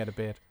didn't know he had a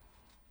beard.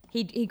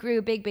 He grew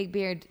a big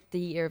beard the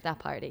year of that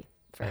party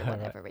for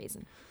whatever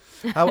reason.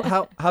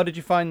 How did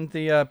you find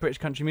the British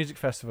Country Music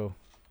Festival?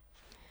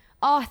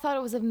 Oh, I thought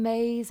it was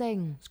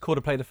amazing. It's cool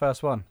to play the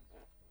first one.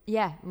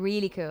 Yeah,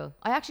 really cool.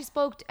 I actually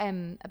spoke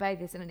about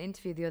this in an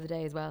interview the other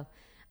day as well,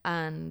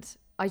 and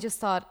I just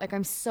thought, like,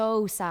 I'm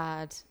so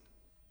sad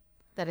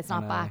that it's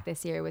not back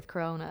this year with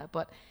Corona,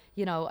 but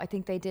I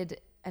think they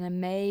did an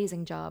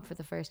amazing job for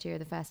the first year of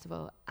the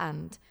festival,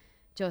 and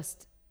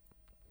just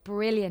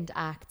brilliant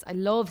acts. I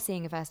love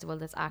seeing a festival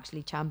that's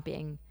actually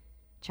championing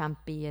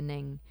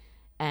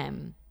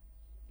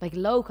like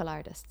local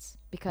artists,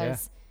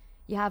 because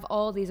you have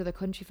all these other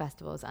country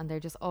festivals and they're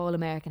just all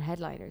American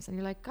headliners, and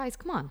you're like, guys,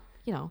 come on,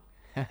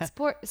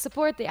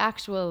 support the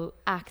actual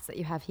acts that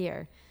you have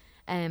here.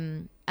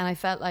 And I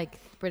felt like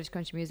British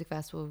Country Music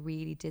Festival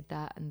really did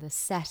that, and the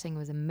setting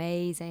was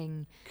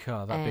amazing.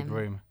 God, that big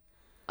room.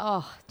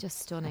 Oh, just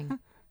stunning.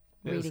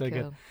 Really so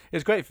cool. Good.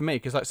 It's great for me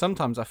because, like,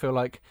 sometimes I feel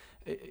like,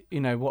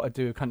 what I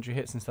do with country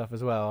hits and stuff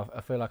as well,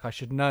 I feel like I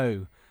should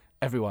know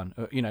everyone,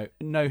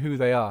 know who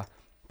they are.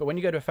 But when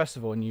you go to a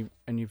festival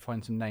and you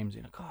find some names,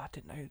 you're like, oh, I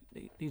didn't know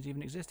these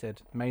even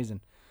existed.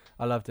 Amazing.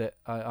 I loved it.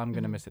 I'm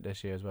going to miss it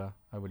this year as well.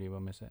 I really will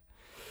miss it.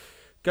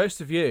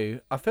 Ghost of You,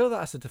 I feel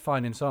that's a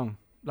defining song.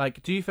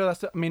 Like, do you feel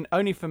that's... I mean,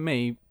 only for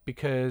me,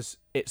 because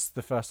it's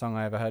the first song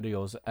I ever heard of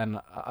yours. And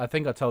I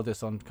think I told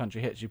this on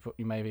Country Hits. You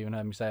may have even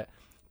heard me say it.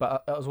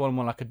 But it was one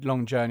like a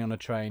long journey on a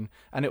train.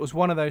 And it was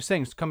one of those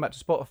things, to come back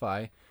to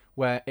Spotify,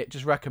 where it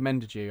just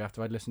recommended you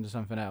after I'd listened to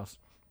something else.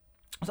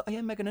 I was like, oh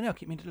yeah, Megan O'Neill.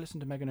 Keep me to listen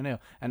to Megan O'Neill.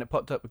 And it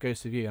popped up with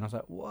Ghost of You. And I was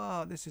like,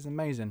 wow, this is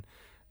amazing.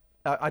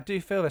 I do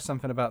feel there's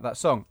something about that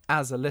song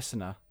as a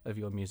listener of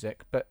your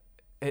music. But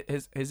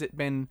has it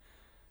been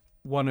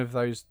one of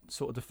those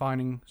sort of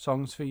defining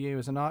songs for you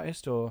as an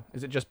artist, or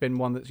has it just been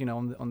one that's, you know,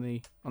 on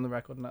the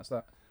record and that's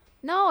that?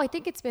 No, I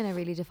think it's been a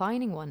really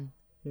defining one.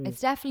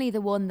 It's definitely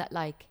the one that,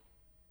 like,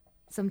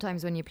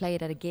 sometimes when you play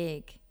it at a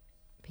gig,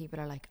 people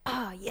are like,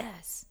 oh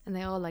yes, and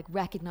they all like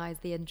recognize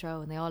the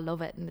intro and they all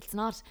love it. And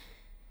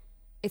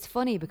it's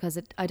funny because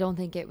I don't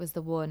think it was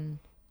the one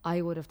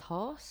I would have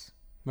thought.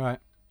 Right.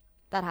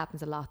 That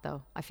happens a lot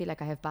though. I feel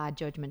like I have bad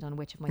judgment on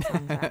which of my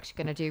songs are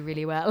actually going to do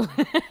really well.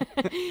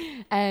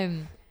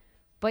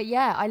 But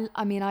yeah,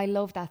 I mean, I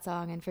love that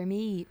song. And for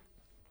me,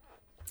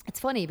 it's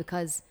funny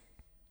because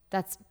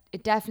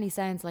it definitely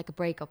sounds like a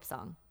breakup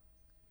song.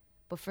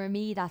 But for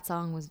me, that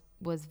song was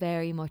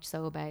very much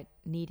so about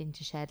needing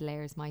to shed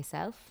layers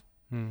myself.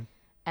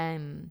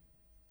 And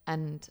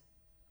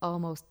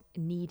almost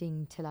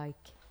needing to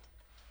like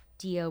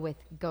deal with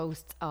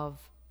ghosts of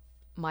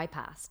my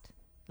past,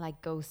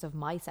 like ghosts of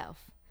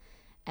myself.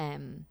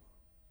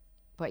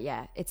 But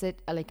yeah,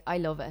 I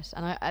love it.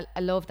 And I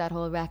love that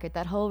whole record.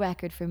 That whole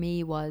record for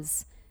me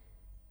was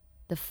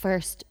the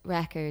first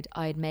record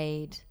I'd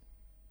made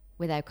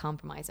without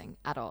compromising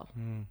at all.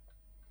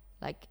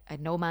 Like, I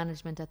had no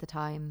management at the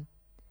time.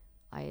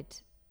 I had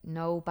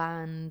no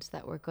band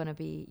that were going to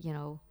be, you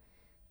know,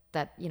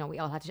 that, you know, we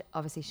all had to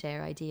obviously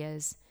share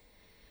ideas.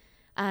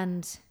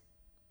 And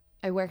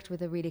I worked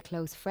with a really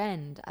close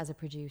friend as a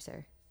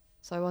producer.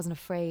 So I wasn't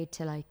afraid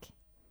to like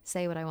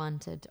say what I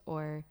wanted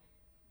or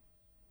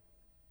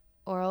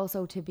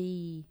also to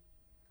be,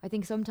 I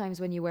think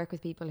sometimes when you work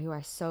with people who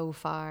are so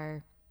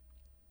far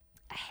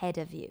ahead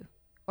of you,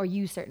 or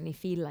you certainly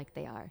feel like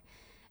they are,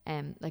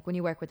 like when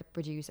you work with a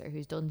producer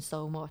who's done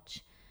so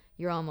much,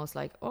 you're almost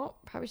like, oh,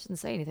 probably shouldn't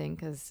say anything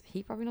because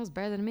he probably knows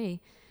better than me.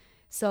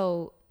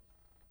 So,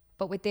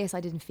 but with this,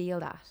 I didn't feel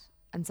that.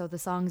 And so the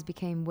songs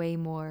became way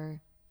more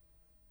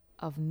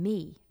of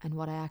me and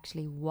what I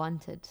actually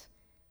wanted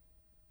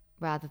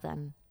rather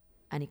than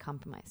any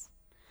compromise.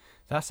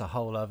 That's a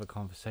whole other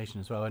conversation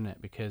as well, isn't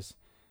it? Because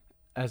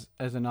as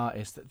an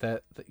artist,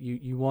 that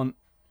you want,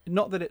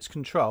 not that it's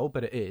control,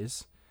 but it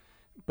is.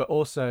 But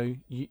also,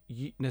 you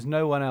there's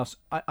no one else.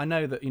 I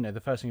know that, you know, the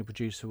first thing a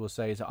producer will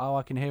say is, oh,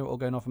 I can hear it all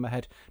going off in my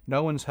head.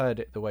 No one's heard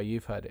it the way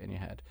you've heard it in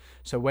your head.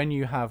 So when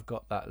you have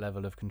got that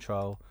level of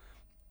control,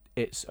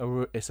 it's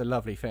a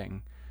lovely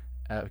thing,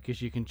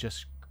 because you can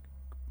just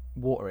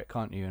water it,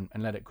 can't you,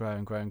 and let it grow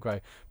and grow and grow.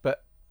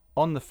 But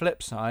on the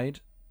flip side,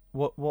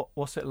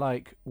 what's it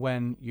like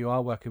when you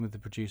are working with the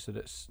producer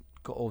that's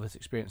got all this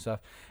experience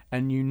stuff,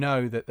 and you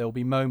know that there'll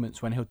be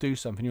moments when he'll do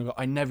something you'll go,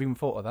 I never even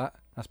thought of that.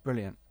 That's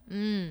brilliant.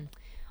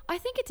 I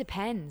think it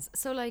depends.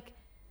 So like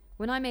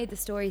when I made the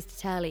Stories to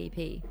Tell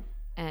EP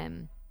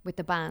with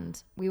the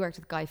band, we worked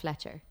with Guy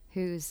Fletcher,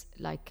 who's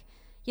like,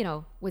 you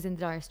know, was in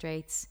the Dire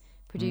Straits,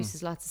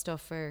 produces lots of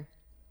stuff for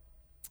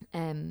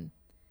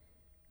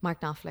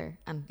Mark Knopfler,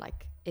 and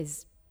like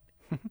is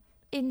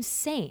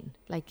insane,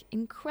 like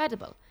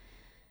incredible.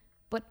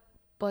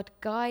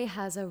 But Guy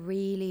has a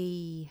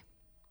really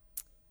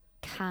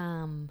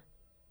calm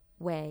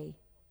way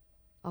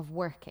of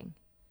working.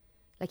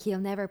 Like, he'll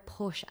never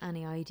push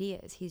any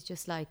ideas. He's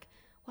just like,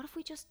 what if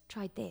we just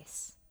tried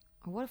this?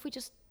 Or what if we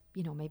just,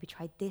 you know, maybe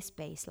tried this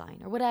bass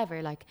line or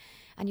whatever? Like,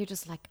 and you're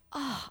just like,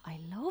 oh, I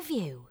love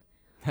you.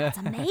 That's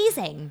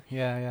amazing.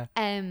 Yeah.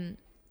 And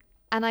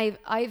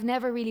I've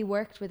never really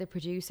worked with a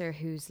producer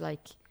who's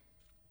like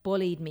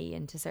bullied me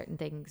into certain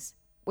things,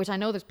 which I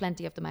know there's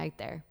plenty of them out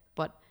there,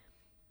 but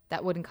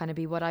that wouldn't kind of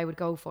be what I would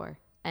go for.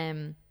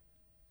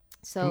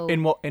 So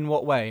in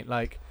what way?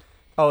 Like,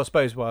 I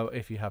suppose, well,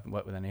 if you haven't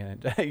worked with any,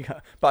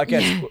 but I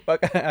guess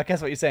I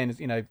guess what you're saying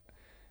is, you know,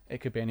 it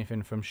could be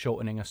anything from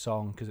shortening a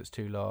song because it's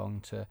too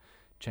long to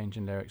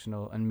changing lyrics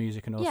and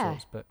music and all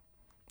sorts. But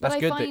that's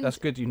good. That's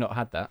good you've not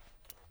had that.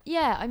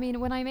 Yeah, I mean,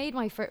 when I made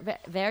my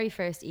very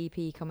first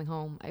EP, Coming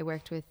Home, I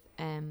worked with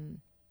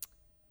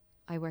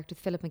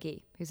Philip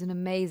McGee, who's an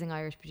amazing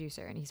Irish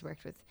producer, and he's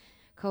worked with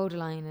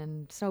Codaline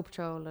and Snow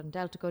Patrol and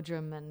Delta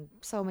Goodrum and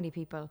so many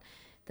people.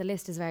 The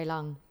list is very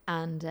long,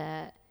 and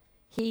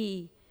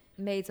he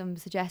made some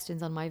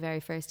suggestions on my very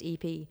first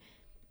EP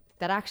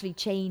that actually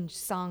changed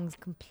songs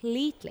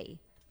completely,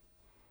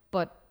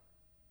 but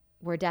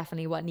were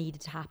definitely what needed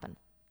to happen.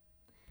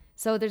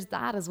 So there's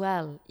that as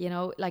well, you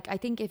know. Like, I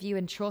think if you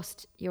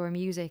entrust your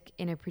music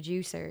in a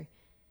producer,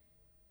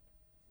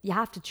 you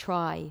have to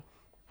try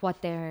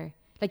what they're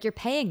like. You're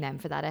paying them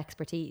for that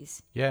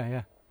expertise.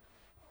 Yeah.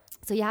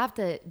 So you have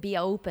to be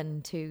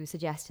open to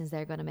suggestions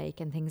they're going to make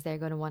and things they're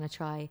going to want to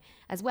try,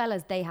 as well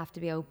as they have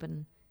to be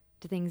open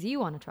to things you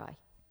want to try.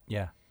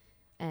 Yeah.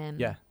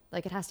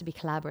 Like it has to be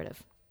collaborative.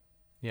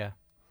 Yeah.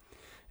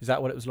 Is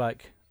that what it was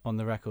like on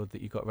the record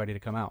that you got ready to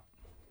come out?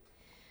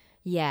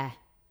 Yeah.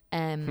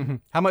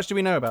 How much do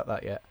we know about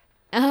that yet?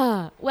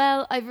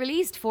 Well, I've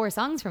released 4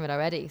 songs from it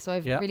already. So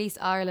I've Yeah. released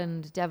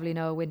Ireland, Devil You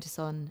Know, Winter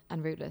Sun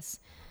and Rootless.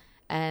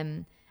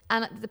 And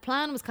the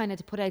plan was kind of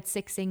to put out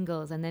 6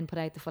 singles and then put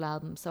out the full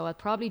album. So I'll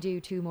probably do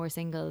 2 more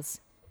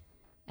singles,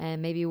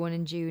 maybe one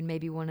in June,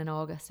 maybe one in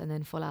August, and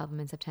then full album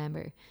in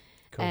September.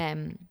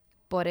 Cool.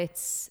 But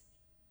it's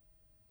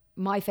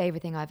my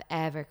favourite thing I've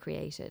ever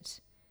created.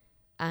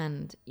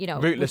 And, you know...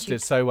 Rootless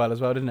did so well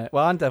as well, didn't it?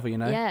 Well, and Devil You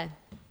Know. Yeah.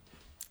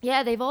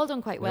 Yeah, they've all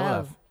done quite They all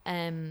well,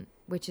 have.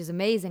 which is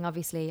amazing,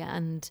 obviously.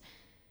 And,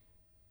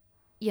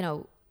 you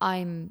know,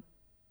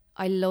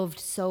 I loved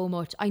so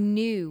much. I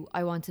knew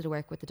I wanted to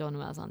work with the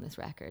Dunwells on this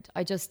record.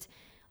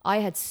 I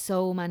had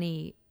so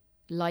many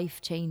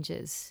life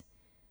changes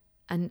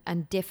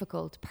and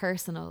difficult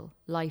personal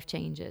life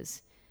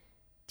changes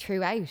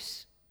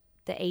throughout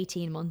the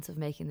 18 months of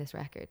making this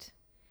record.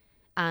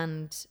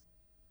 And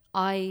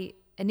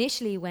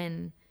initially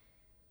when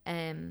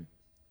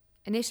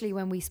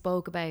we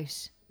spoke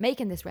about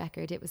making this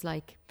record, it was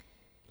like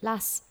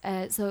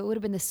so it would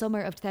have been the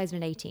summer of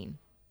 2018.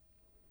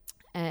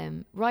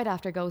 Right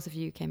after Ghost of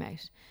You came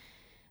out,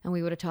 and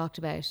we would have talked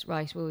about,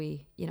 right, will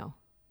we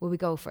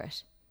go for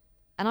it?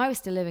 And I was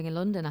still living in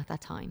London at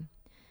that time.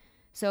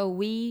 So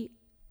we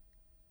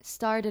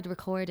started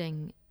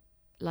recording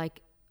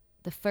like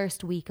the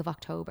first week of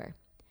October,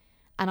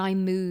 and I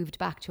moved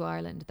back to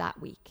Ireland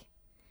that week,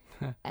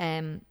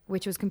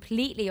 which was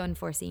completely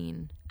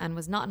unforeseen and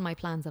was not in my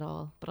plans at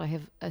all. But I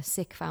have a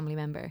sick family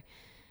member,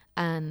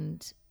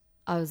 and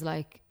I was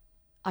like,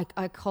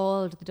 I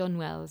called the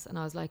Dunwells and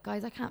I was like,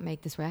 guys, I can't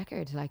make this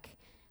record. Like,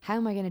 how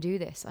am I going to do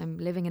this? I'm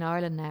living in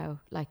Ireland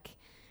now. Like,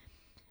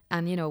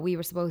 and you know, we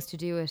were supposed to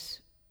do it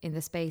in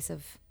the space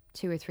of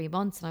 2 or 3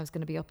 months, and I was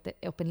going to be up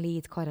in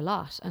Leeds quite a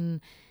lot. And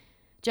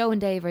Joe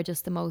and Dave are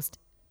just the most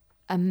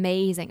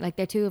amazing. Like,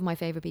 they're 2 of my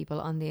favorite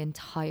people on the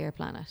entire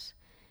planet.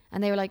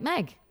 And they were like,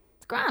 Meg,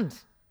 it's grand.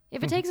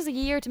 If it takes us a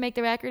year to make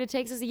the record, it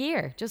takes us a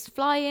year. Just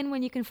fly in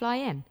when you can fly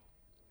in.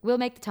 We'll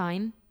make the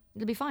time.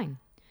 It'll be fine.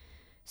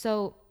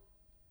 So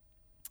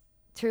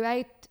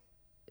throughout,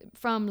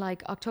 from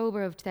like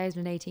October of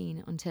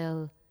 2018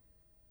 until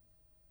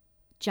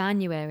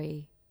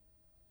January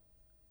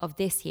of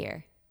this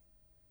year,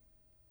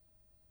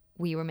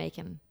 we were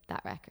making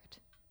that record.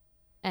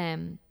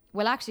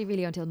 Well, actually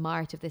really until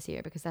March of this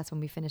year, because that's when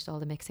we finished all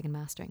the mixing and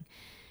mastering.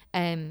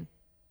 And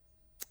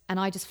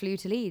I just flew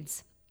to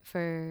Leeds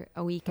for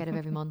a week out of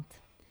every month,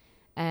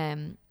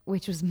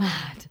 which was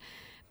mad,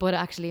 but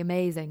actually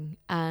amazing.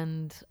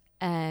 And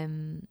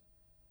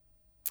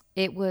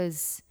it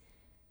was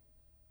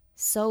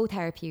so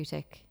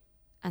therapeutic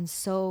and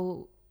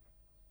so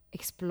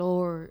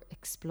exploratory.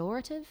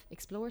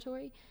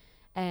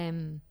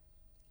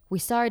 We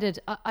started,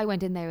 I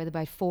went in there with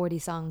about 40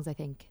 songs, I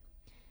think.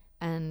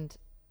 And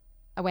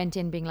I went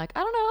in being like, I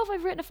don't know if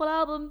I've written a full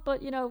album,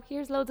 but you know,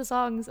 here's loads of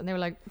songs. And they were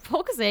like,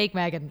 fuck's sake,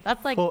 Megan,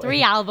 that's like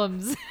 3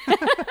 albums.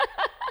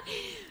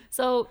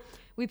 So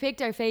we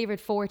picked our favorite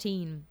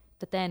 14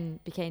 that then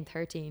became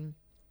 13,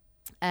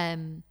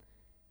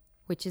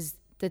 which is,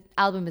 the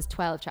album is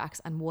 12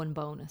 tracks and 1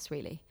 bonus,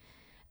 really.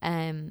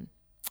 And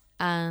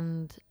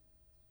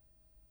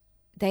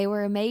they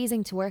were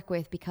amazing to work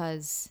with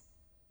because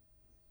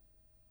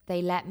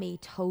they let me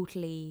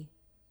totally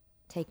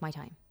take my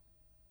time.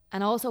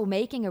 And also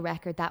making a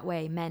record that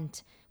way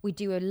meant we'd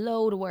do a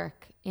load of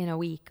work in a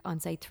week on,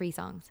 say, 3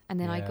 songs. And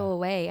then I'd go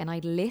away and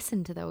I'd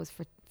listen to those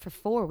for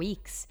 4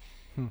 weeks.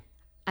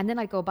 And then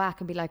I'd go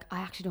back and be like, I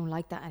actually don't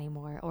like that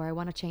anymore. Or I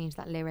want to change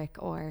that lyric.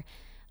 Or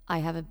I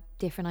have a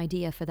different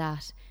idea for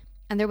that.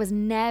 And there was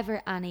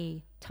never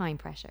any time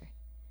pressure.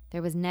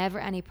 There was never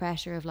any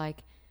pressure of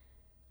like,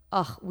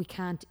 oh, we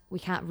can't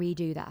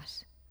redo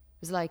that.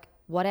 It was like,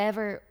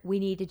 whatever we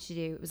needed to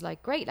do, it was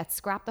like, great, let's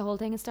scrap the whole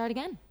thing and start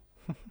again.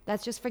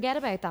 Let's just forget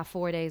about that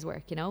 4 days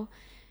work, you know?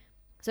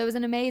 So it was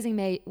an amazing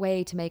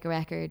way to make a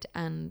record,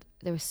 and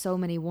there were so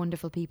many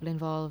wonderful people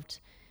involved.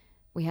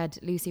 We had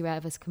Lucy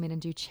Revis come in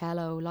and do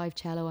live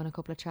cello on a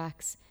couple of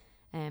tracks.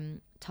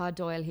 Todd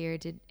Doyle here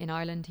in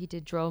Ireland, he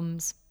did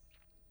drums.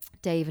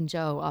 Dave and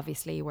Joe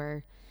obviously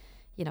were,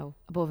 you know,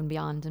 above and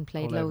beyond and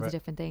played loads of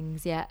different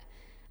things. Yeah.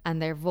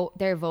 And their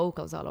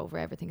vocals all over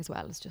everything as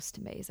well is just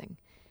amazing.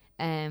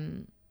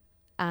 And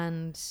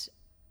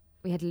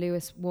we had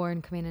Lewis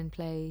Warren come in and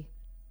play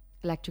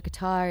electric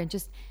guitar, and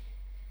just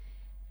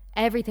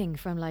everything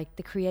from like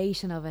the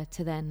creation of it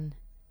to then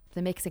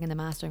the mixing and the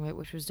mastering of it,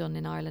 which was done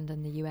in Ireland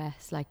and the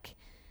US. Like,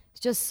 it's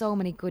just so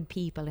many good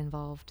people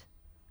involved.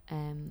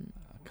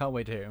 Can't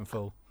wait to hear it in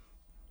full.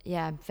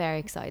 Yeah, I'm very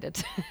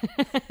excited.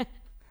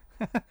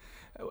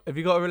 Have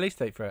you got a release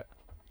date for it?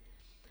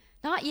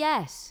 Not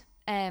yet.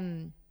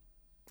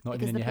 Not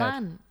because even in the your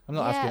plan.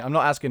 head. I'm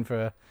not asking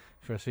for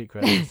a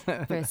secret.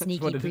 For a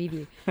sneaky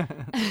preview.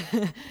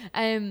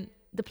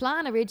 The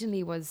plan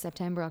originally was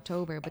September,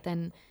 October, but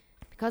then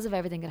because of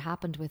everything that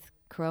happened with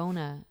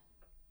Corona,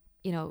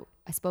 you know,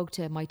 I spoke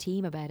to my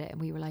team about it,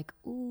 and we were like,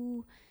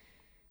 "Ooh,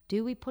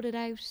 do we put it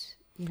out?"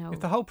 You know, if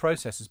the whole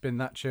process has been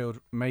that chilled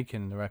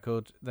making the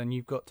record, then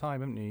you've got time,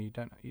 haven't you? You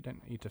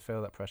don't need to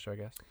feel that pressure, I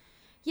guess.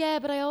 Yeah,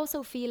 but I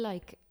also feel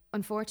like,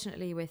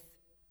 unfortunately, with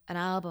an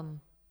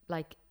album,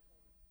 like,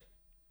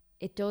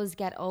 it does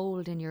get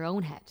old in your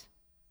own head.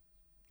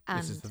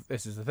 And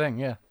this is the thing,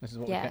 yeah. This is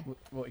what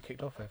we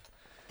kicked off with.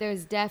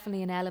 There's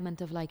definitely an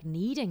element of like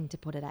needing to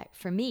put it out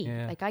for me.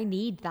 Yeah. Like I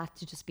need that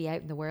to just be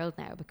out in the world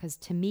now, because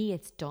to me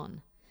it's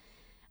done,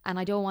 and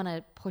I don't want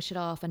to push it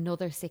off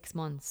another 6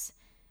 months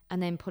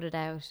and then put it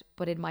out,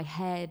 but in my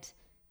head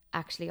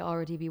actually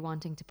already be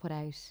wanting to put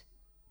out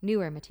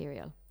newer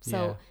material.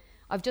 So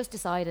I've just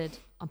decided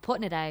I'm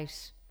putting it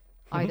out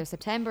either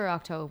September or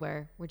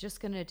October. We're just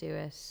going to do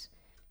it.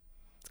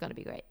 It's going to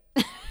be great.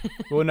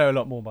 We'll know a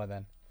lot more by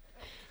then.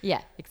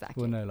 Yeah, exactly.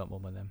 We'll know a lot more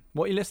by then.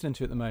 What are you listening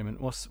to at the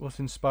moment? What's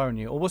inspiring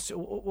you? Or what,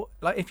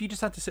 like, if you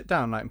just had to sit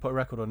down like and put a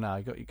record on now,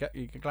 you get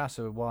a glass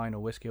of wine or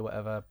whiskey or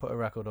whatever, put a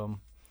record on.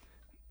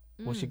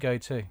 What's your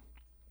go-to?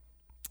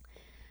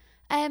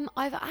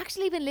 I've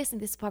actually been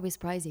listening. This will probably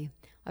surprise you.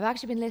 I've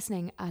actually been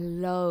listening a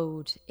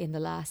load in the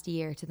last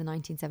year to the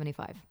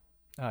 1975.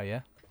 Oh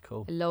yeah,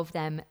 cool. I love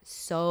them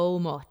so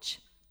much,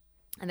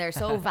 and they're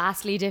so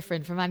vastly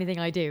different from anything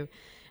I do.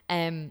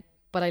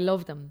 But I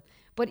love them.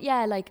 But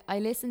yeah, like I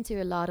listen to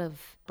a lot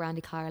of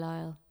Brandi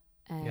Carlile,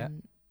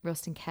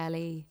 Ruston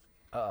Kelly.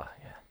 Oh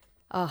yeah.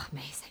 Oh,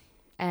 amazing.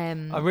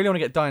 I really want to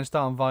get Dying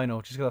Star on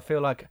vinyl, just because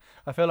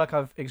I feel like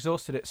I've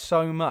exhausted it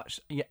so much,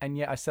 and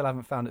yet I still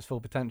haven't found its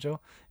full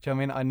potential. Do you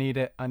know what I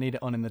mean? I need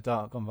it on in the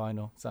dark on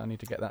vinyl, so I need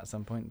to get that at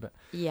some point. But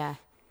yeah,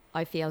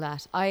 I feel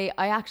that. I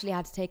actually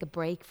had to take a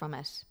break from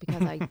it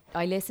because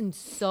I listened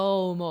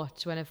so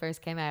much when it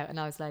first came out, and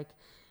I was like,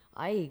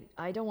 I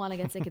don't want to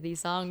get sick of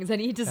these songs. I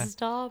need to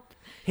stop.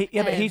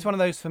 But he's one of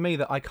those for me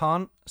that I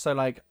can't. So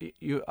like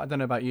I don't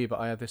know about you, but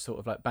I have this sort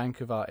of like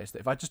bank of artists that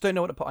if I just don't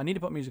know what to put, I need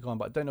to put music on,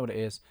 but I don't know what it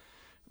is.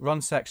 Ron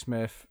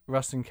Sexsmith,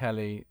 Ruston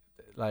Kelly,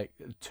 like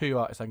 2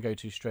 artists I can go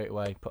to straight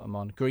away, put them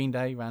on. Green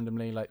Day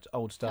randomly, like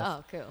old stuff.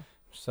 Oh, cool.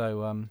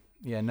 So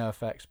no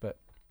effects, but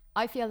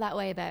I feel that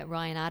way about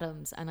Ryan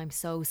Adams, and I'm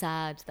so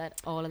sad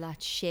that all of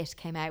that shit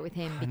came out with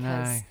him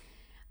because.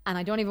 And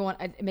I don't even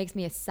want, it makes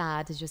me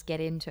sad to just get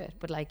into it.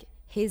 But like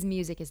his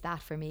music is that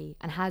for me,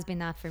 and has been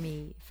that for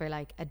me for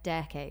like a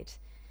decade.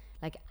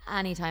 Like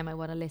anytime I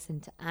want to listen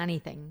to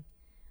anything,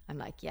 I'm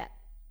like, yeah,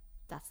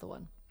 that's the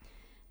one.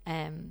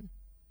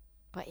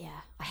 But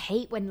yeah, I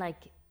hate when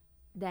like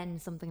then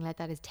something like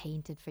that is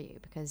tainted for you,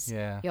 because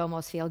you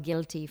almost feel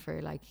guilty for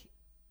like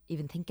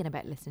even thinking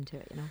about listening to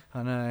it, you know?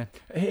 I know.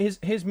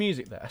 His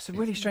music there, it's a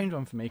really strange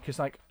one for me, because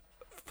like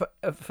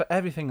for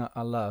everything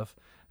I love,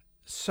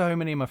 so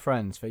many of my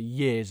friends for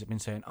years have been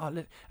saying,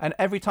 and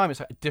every time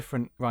it's like a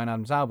different Ryan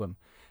Adams album,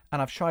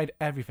 and I've tried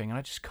everything and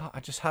I just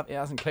can't, it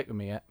hasn't clicked with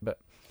me yet. But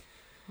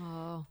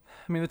I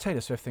mean, the Taylor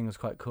Swift thing was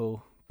quite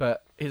cool,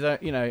 but his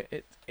you know,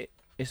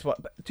 it's what,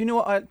 do you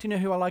know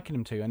who I liken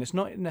him to? And it's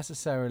not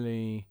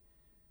necessarily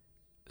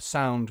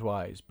sound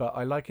wise, but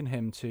I liken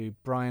him to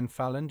Brian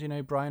Fallon. Do you know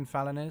who Brian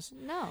Fallon is?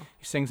 No.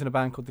 He sings in a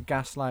band called the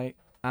Gaslight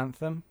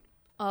Anthem.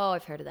 Oh,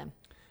 I've heard of them.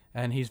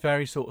 And he's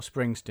very sort of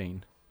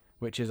Springsteen,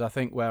 which is, I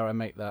think, where I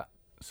make that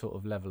sort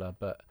of leveler.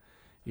 But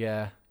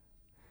yeah,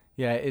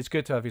 it's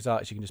good to have his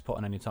art you can just put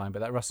on any time. But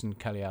that Ruston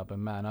Kelly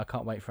album, man, I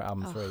can't wait for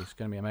album 3. It's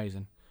going to be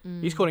amazing.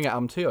 He's calling it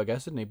album 2, I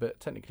guess, isn't he? But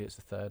technically it's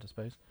the 3rd, I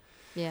suppose.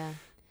 Yeah.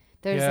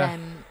 There's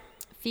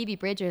Phoebe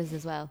Bridgers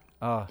as well.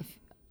 Oh.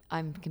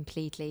 I'm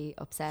completely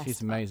obsessed.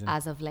 She's amazing.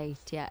 As of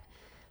late, yeah.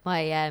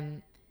 My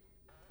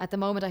at the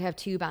moment I have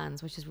 2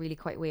 bands, which is really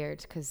quite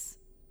weird because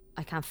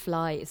I can't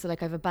fly. So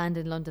like I have a band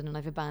in London and I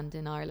have a band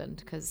in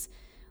Ireland, because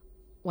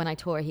when I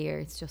tour here,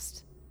 it's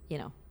just, you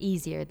know,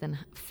 easier than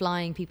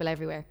flying people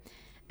everywhere.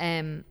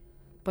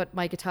 But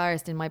my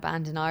guitarist in my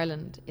band in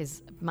Ireland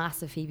is a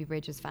massive Phoebe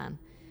Bridgers fan.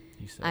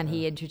 And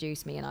he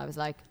introduced me and I was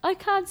like, I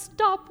can't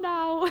stop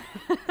now.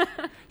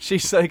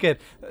 She's so good.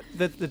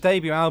 The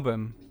debut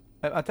album,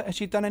 has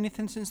she done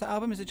anything since that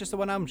album? Is it just the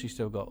one album she's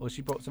still got? Or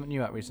she brought something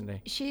new out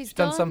recently? She's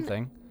done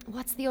something.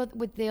 What's the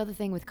other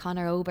thing with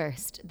Conor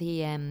Oberst?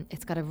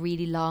 It's got a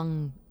really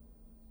long,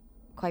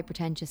 quite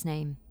pretentious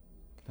name.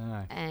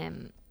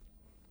 Sounds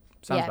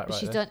about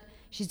right.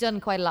 She's done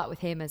quite a lot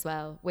with him as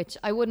well, which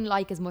I wouldn't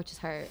like as much as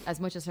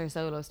her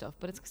solo stuff,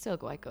 but it's still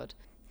quite good.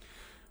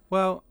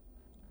 Well,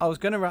 I was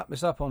going to wrap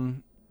this up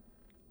on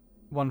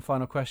one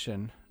final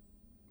question,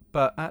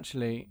 but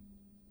actually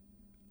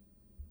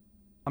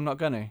I'm not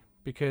going to,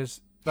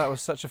 because that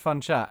was such a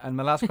fun chat, and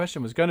my last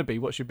question was going to be,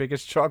 what's your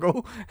biggest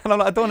struggle? And I'm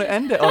like, I don't want to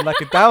end it on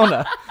like a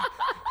downer.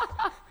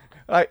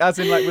 Like, as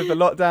in, like, with the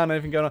lockdown and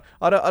everything going on,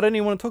 I don't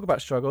even want to talk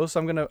about struggles.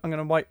 So I'm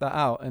gonna wipe that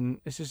out. And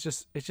it's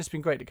just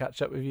been great to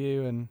catch up with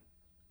you. And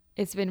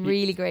It's been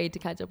really great to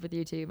catch up with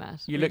you too,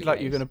 Matt. You really look like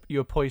great. you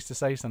were poised to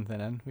say something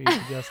then. You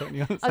have something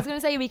you want to I was say?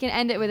 going to say we can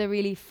end it with a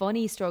really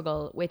funny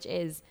struggle, which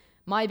is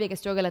my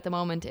biggest struggle at the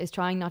moment is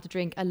trying not to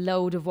drink a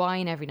load of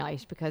wine every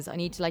night because I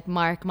need to like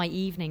mark my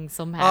evenings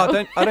somehow.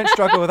 Oh, I don't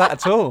struggle with that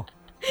at all.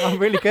 I'm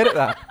really good at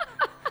that.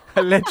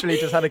 I literally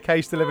just had a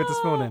case delivered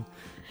this morning.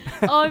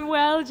 I'm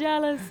well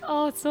jealous.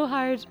 Oh, it's so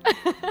hard.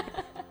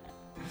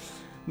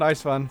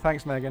 Nice one.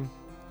 Thanks, Megan.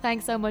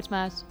 Thanks so much,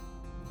 Matt.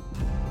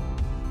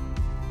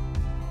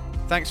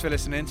 Thanks for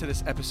listening to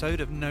this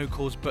episode of No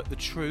Cause But The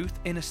Truth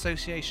in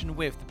association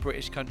with the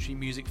British Country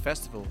Music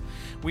Festival.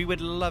 We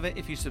would love it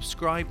if you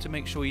subscribe to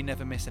make sure you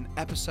never miss an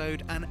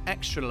episode, and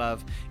extra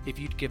love if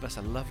you'd give us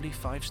a lovely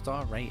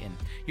 5-star rating.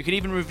 You can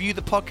even review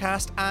the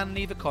podcast and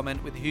leave a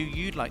comment with who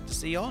you'd like to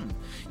see on.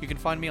 You can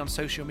find me on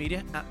social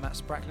media at Matt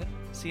Spracklin.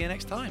 See you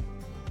next time.